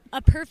is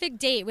a perfect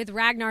date with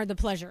Ragnar the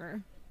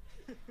Pleasurer?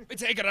 We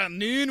take around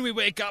noon, we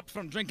wake up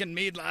from drinking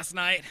mead last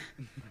night.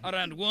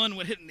 Around 1,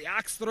 we're hitting the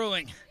axe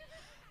throwing.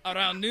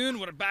 Around noon,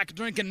 we're back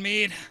drinking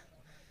mead.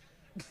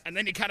 And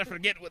then you kind of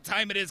forget what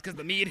time it is because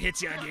the mead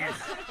hits you again.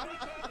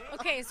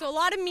 Okay, so a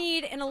lot of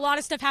mead and a lot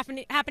of stuff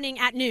happening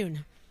at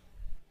noon.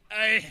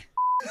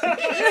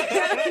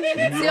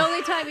 It's the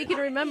only time he can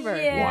remember.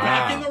 Yeah.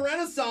 Back in the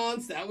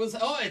Renaissance, that was,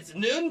 it's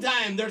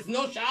noontime. There's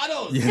no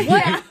shadows.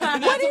 What?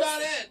 And that's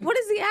about it. What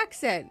is the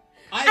accent?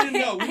 I didn't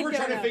know. We were don't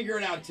trying to know. figure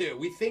it out, too.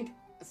 We think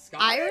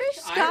Scottish? Irish?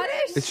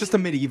 Scottish? It's just a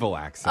medieval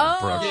accent, Oh,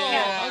 Brooke.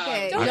 Yeah.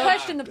 okay. Don't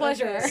question the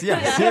pleasurer.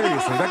 Yeah,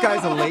 seriously. That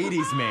guy's a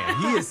ladies'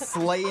 man. He is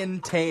slaying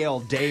tail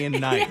day and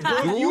night.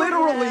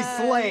 Literally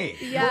slaying.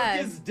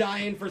 Yes. Brooke is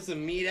dying for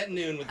some meat at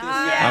noon with this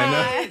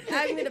I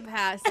guy. I'm going to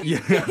pass.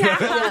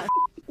 Yeah.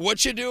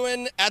 What you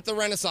doing at the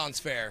Renaissance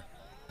Fair?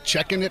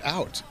 Checking it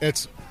out.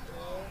 It's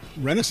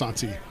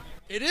Renaissance-y.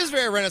 It is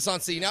very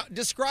Renaissance-y. Now,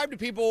 describe to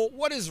people,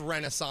 what is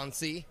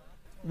Renaissance-y?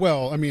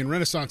 Well, I mean,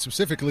 Renaissance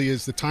specifically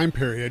is the time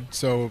period.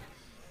 So,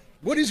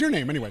 what is your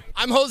name anyway?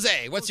 I'm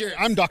Jose. What's your...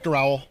 I'm Dr.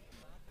 Owl.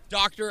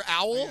 Dr.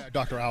 Owl? Yeah,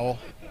 Dr. Owl.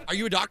 Are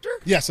you a doctor?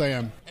 Yes, I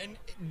am. And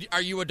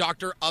are you a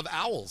doctor of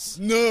owls?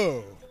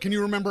 No. Can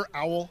you remember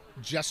Owl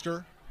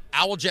Jester?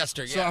 Owl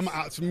Jester, yes. So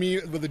it's me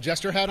with a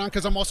jester hat on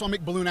because I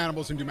make balloon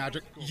animals and do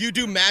magic. You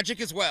do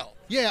magic as well?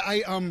 Yeah,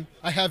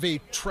 I have a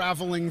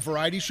traveling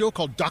variety show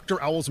called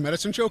Dr. Owl's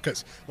Medicine Show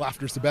because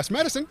laughter's the best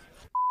medicine.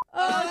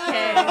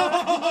 Okay.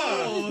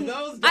 Oh,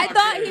 those I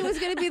thought he was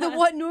going to be the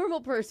one normal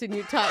person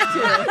you talked to.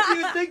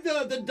 You would think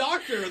the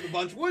doctor of the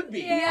bunch would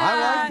be.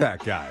 I like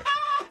that guy.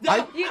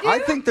 I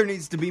think there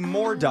needs to be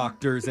more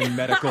doctors and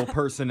medical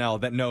personnel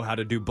that know how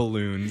to do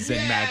balloons and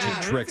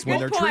magic tricks when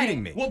they're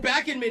treating me. Well,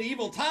 back in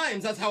medieval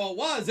times, that's how it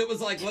was. It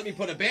was like, let me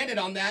put a bandit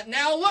on that.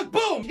 Now, look,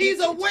 boom, he's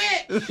a witch.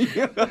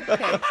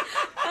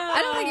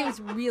 I don't think he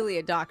was really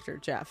a doctor,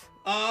 Jeff.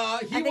 He I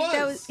think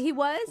was. He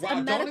was Wow,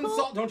 a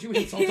medical. don't you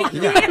insult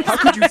him. Yeah, how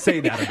could you say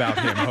that about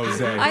him,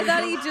 Jose? I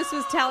thought he just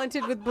was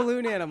talented with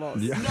balloon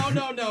animals. Yeah.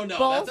 No.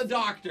 Both? That's a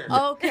doctor.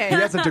 Okay. He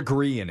has a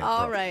degree in it.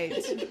 All Brooke.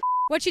 right.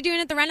 What you doing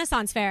at the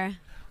Renaissance Fair?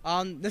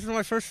 This is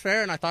my first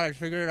fair, and I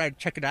figured I'd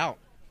check it out.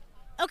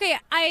 Okay,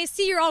 I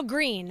see you're all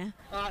green.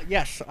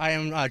 Yes, I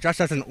am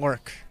dressed as an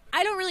orc.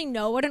 I don't really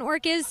know what an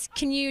orc is.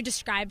 Can you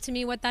describe to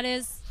me what that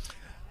is?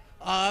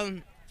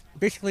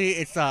 Basically,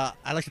 it's I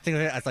like to think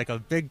of it as like a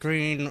big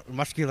green,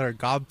 muscular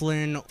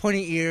goblin,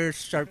 pointy ears,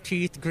 sharp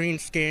teeth, green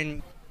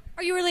skin.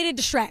 Are you related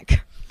to Shrek?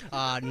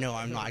 No,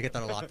 I'm not. I get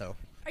that a lot though.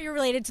 Are you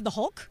related to the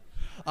Hulk?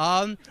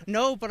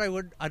 No, but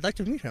I'd like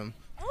to meet him.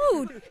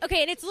 Oh,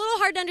 okay, and it's a little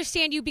hard to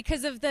understand you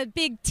because of the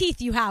big teeth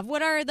you have.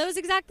 What are those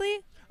exactly?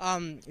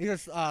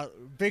 These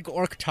big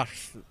orc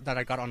tusks that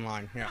I got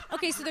online. Yeah.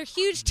 Okay, so they're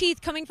huge teeth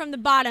coming from the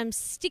bottom,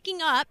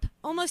 sticking up,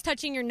 almost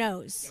touching your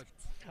nose.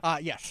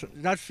 Yes,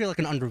 that feel like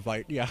an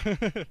underbite. Yeah.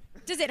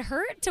 Does it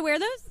hurt to wear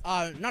those?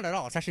 Not at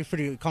all. It's actually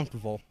pretty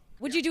comfortable.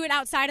 Would you do it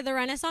outside of the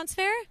Renaissance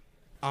Fair?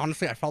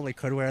 Honestly, I probably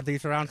could wear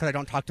these around because I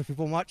don't talk to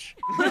people much.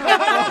 We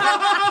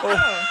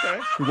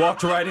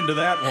walked right into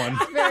that one.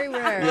 Very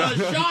rare.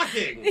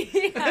 Shocking.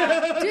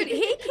 Dude,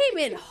 he came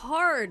in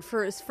hard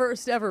for his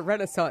first ever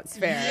Renaissance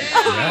Fair.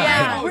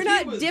 Yeah. We're He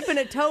not was- dipping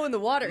a toe in the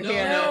water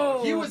here.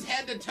 No. He was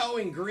head to toe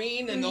in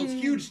green, and those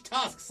huge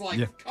tusks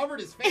covered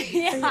his face.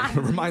 It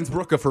reminds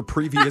Brooke of her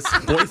previous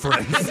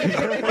boyfriends.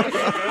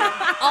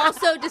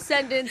 Also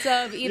descendants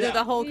of either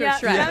the Hulk or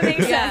Shrek. that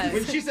makes Yes.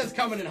 When she says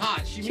coming in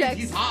hot, she Checks-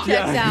 means he's hot.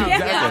 checks out.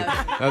 Exactly.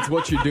 Yeah. That's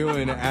what you're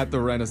doing at the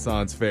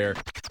Renaissance Fair.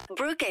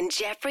 Brooke and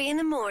Jeffrey in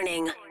the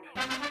morning.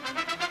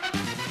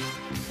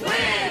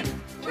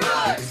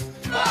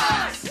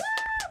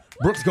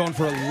 Brooke's going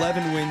for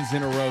 11 wins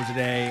in a row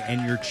today,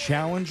 and your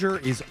challenger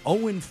is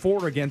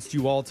 0-4 against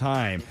you all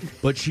time,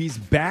 but she's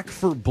back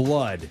for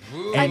blood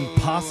and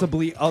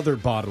possibly other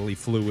bodily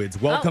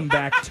fluids. Welcome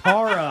back,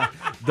 Tara,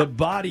 the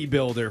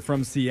bodybuilder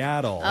from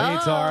Seattle. Hey,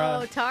 Tara.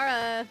 Oh,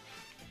 Tara.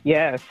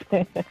 Yes.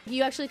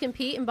 You actually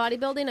compete in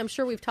bodybuilding? I'm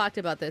sure we've talked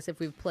about this if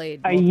we've played.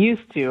 I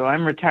used to.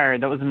 I'm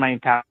retired. That was my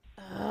top.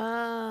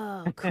 Oh.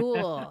 Oh,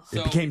 cool.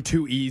 It became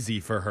too easy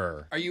for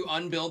her. Are you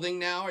unbuilding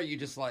now? Are you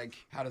just like,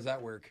 how does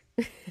that work?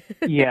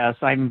 Yes,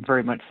 I'm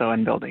very much so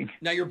in building.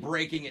 Now you're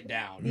breaking it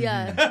down.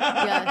 Yeah,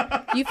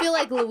 yeah. You feel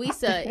like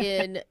Luisa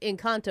in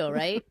Encanto,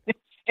 right?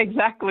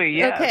 Exactly,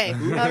 yeah. Okay, all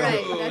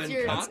right. That's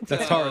your...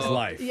 That's Tara's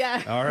life.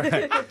 Yeah. All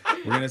right.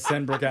 We're going to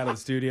send Brooke out of the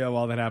studio.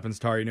 While that happens,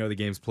 Tara, you know the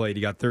game's played.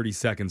 You got 30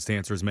 seconds to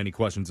answer as many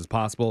questions as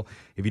possible.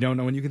 If you don't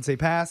know when, you can say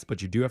pass,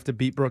 but you do have to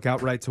beat Brooke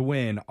outright to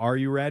win. Are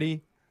you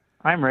ready?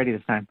 I'm ready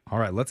this time. All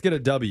right, let's get a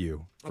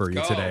W for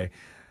you today.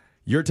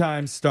 Your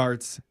time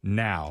starts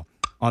now.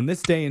 On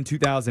this day in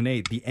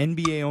 2008, the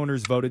NBA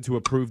owners voted to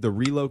approve the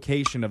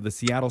relocation of the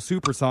Seattle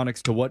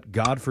Supersonics to what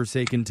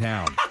godforsaken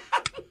town?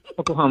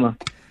 Oklahoma.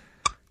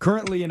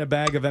 Currently in a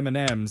bag of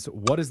M&Ms,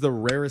 what is the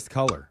rarest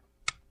color?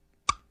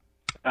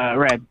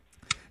 Red.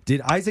 Did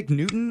Isaac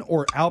Newton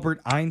or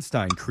Albert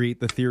Einstein create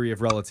the theory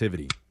of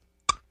relativity?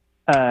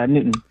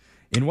 Newton.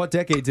 In what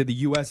decade did the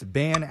U.S.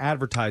 ban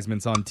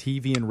advertisements on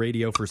TV and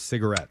radio for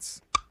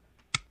cigarettes?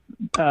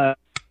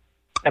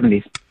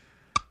 70s.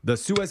 The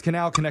Suez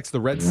Canal connects the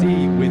Red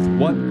Sea with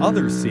what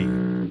other sea?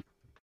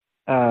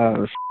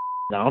 I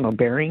don't know,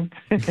 Bering?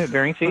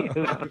 Bering Sea?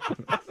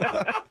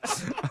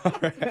 All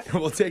right,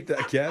 we'll take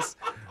that guess.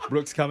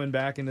 Brooke's coming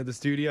back into the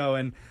studio.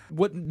 And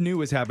what new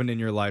has happened in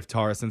your life,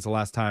 Tara, since the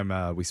last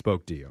time we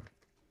spoke to you?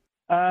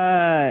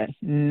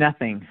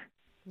 Nothing.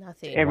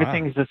 Nothing.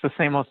 Everything's just the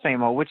same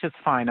old, which is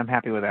fine. I'm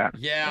happy with that.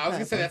 Yeah, I was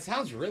going to say, that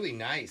sounds really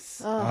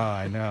nice. Oh,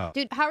 I know.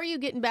 Dude, how are you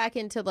getting back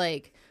into,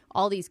 like,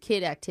 all these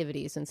kid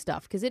activities and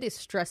stuff? Because it is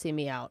stressing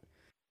me out.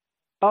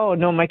 Oh,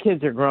 no, my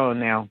kids are grown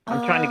now.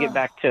 I'm trying to get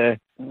back to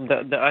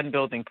the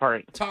unbuilding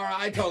part. Tara,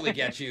 I totally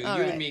get you. All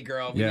You right. and me,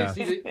 girl. We Yeah. just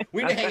need to,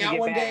 we need to hang out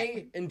one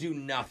day and do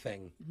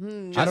nothing.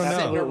 Hmm. I don't Just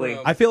sit in a know. room.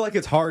 I feel like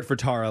it's hard for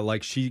Tara.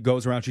 Like, she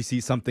goes around, she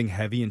sees something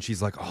heavy, and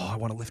she's like, oh, I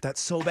want to lift that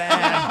so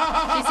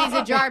bad. She sees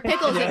a jar of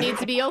pickles that needs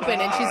to be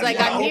opened, and she's like,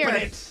 yeah, I'm open here.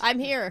 it. I'm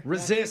here.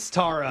 Resist,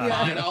 Tara.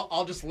 Fine,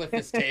 I'll just lift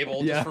this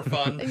table Yeah. just for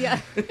fun. Yeah.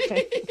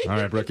 All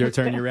right, Brooke, your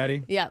turn. You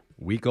ready? Yeah.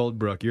 Week old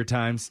Brooke, your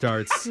time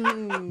starts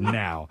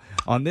now.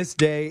 On this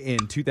day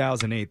in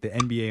 2008, the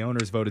NBA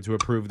owners voted to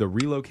approve the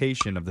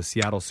relocation of the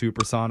Seattle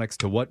Supersonics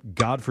to what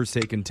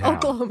godforsaken town?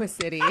 Oklahoma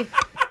City.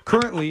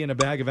 Currently in a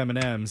bag of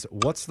M&Ms,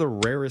 what's the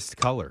rarest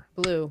color?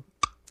 Blue.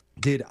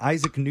 Did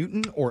Isaac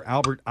Newton or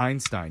Albert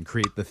Einstein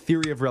create the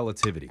theory of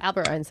relativity?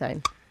 Albert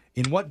Einstein.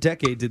 In what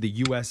decade did the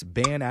U.S.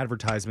 ban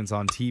advertisements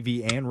on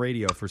TV and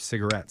radio for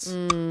cigarettes?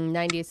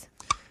 90s.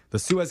 The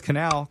Suez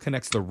Canal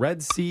connects the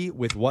Red Sea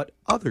with what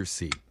other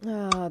sea?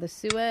 Oh, the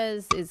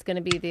Suez is going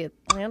to be the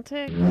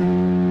Atlantic.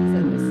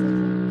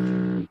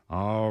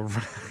 All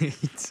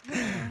right.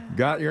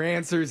 Got your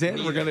answers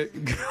in. We're going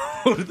to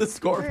go to the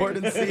scoreboard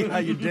and see how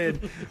you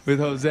did with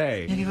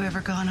Jose. Have you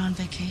ever gone on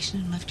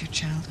vacation and left your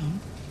child home?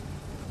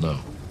 No,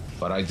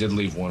 but I did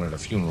leave one at a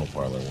funeral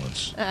parlor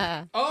once.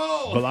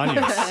 Oh!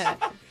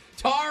 Bolaños.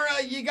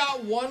 Tara, you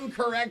got one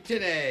correct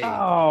today.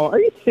 Oh, are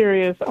you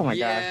serious? Oh, my God.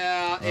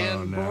 Yeah,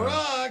 and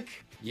Brooke,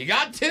 you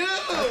got two.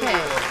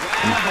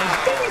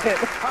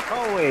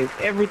 Always,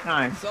 every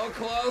time. So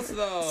close,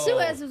 though.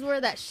 Suez is where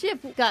that ship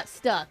got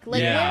stuck.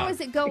 Like, Yeah. where was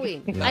it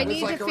going? That I was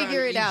need like to around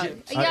figure it out.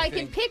 Egypt, Yeah, I I can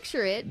think.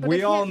 picture it. But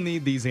We I all can't-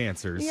 need these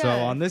answers. So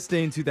Yeah. on this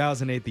day in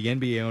 2008, the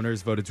NBA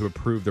owners voted to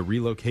approve the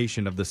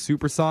relocation of the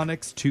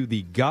Supersonics to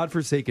the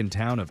godforsaken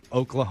town of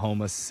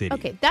Oklahoma City.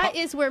 Okay, that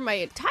is where my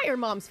entire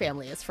mom's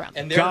family is from.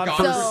 And they're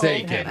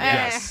Godforsaken, So,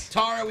 yes.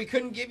 Tara, we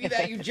couldn't give you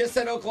that. You just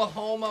said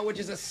Oklahoma, which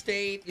is a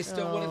state. You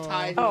still would have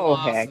tied and Oh,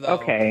 lost, heck. though.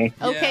 Okay.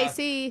 Yeah.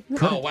 OKC.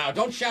 Oh, wow.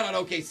 Don't shout out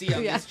OKC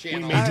on Yeah. this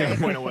channel. We may take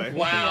a point away.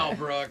 Wow,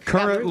 Brooke.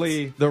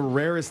 Currently, the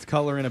rarest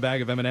color in a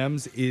bag of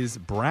M&Ms is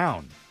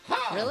brown.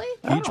 Really?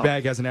 Each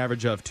bag has an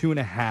average of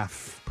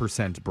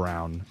 2.5%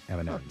 brown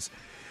M&Ms.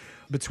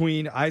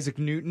 Between Isaac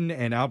Newton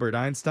and Albert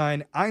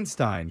Einstein,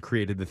 Einstein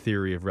created the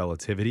theory of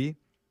relativity.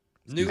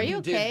 Newton Are you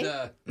okay?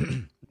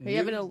 did Are you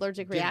having an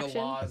allergic did the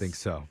reaction? I think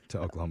so, to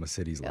Oklahoma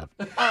City's love.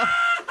 Oh.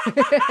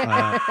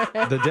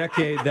 The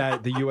decade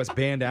that the U.S.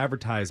 banned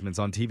advertisements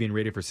on TV and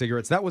radio for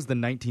cigarettes, that was the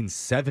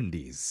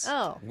 1970s.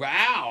 Oh.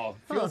 Wow.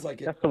 Feels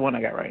like it. That's the one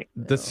I got right.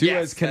 The Suez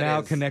Yes, that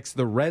Canal is. connects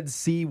the Red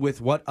Sea with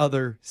what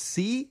other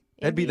sea?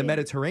 That'd be the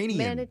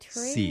Mediterranean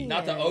Sea.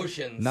 Not the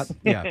oceans. Not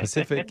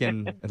Pacific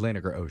and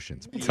Atlantic are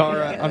oceans.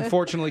 Tara,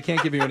 unfortunately,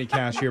 can't give you any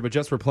cash here, but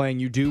just for playing,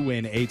 you do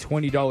win a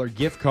 $20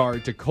 gift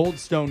card to Cold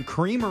Stone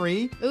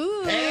Creamery.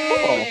 Ooh.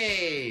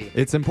 Hey!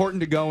 It's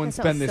important to go and That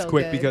spend sounds this so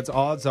quick good. because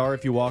odds are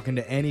if you walk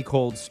into any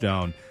Cold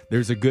Stone,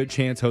 there's a good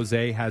chance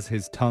Jose has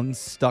his tongue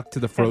stuck to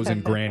the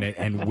frozen granite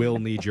and will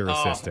need your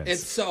assistance.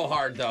 It's so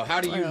hard, though. How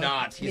do you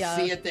not? You Yeah.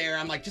 see it there.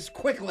 I'm like, just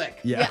quick lick.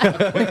 Yeah.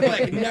 A quick lick.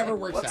 It never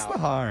works What's out. the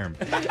harm?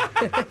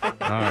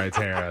 All right,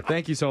 Tara.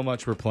 Thank you so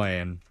much for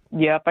playing.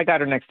 Yep, I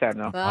got her next time,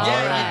 though.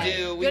 Yeah, you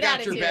do. We Good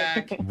got your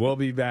attitude. back. We'll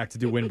be back to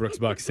do Winbrooks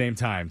Bucks same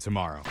time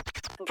tomorrow.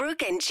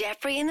 Brooke and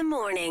Jeffrey in the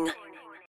morning.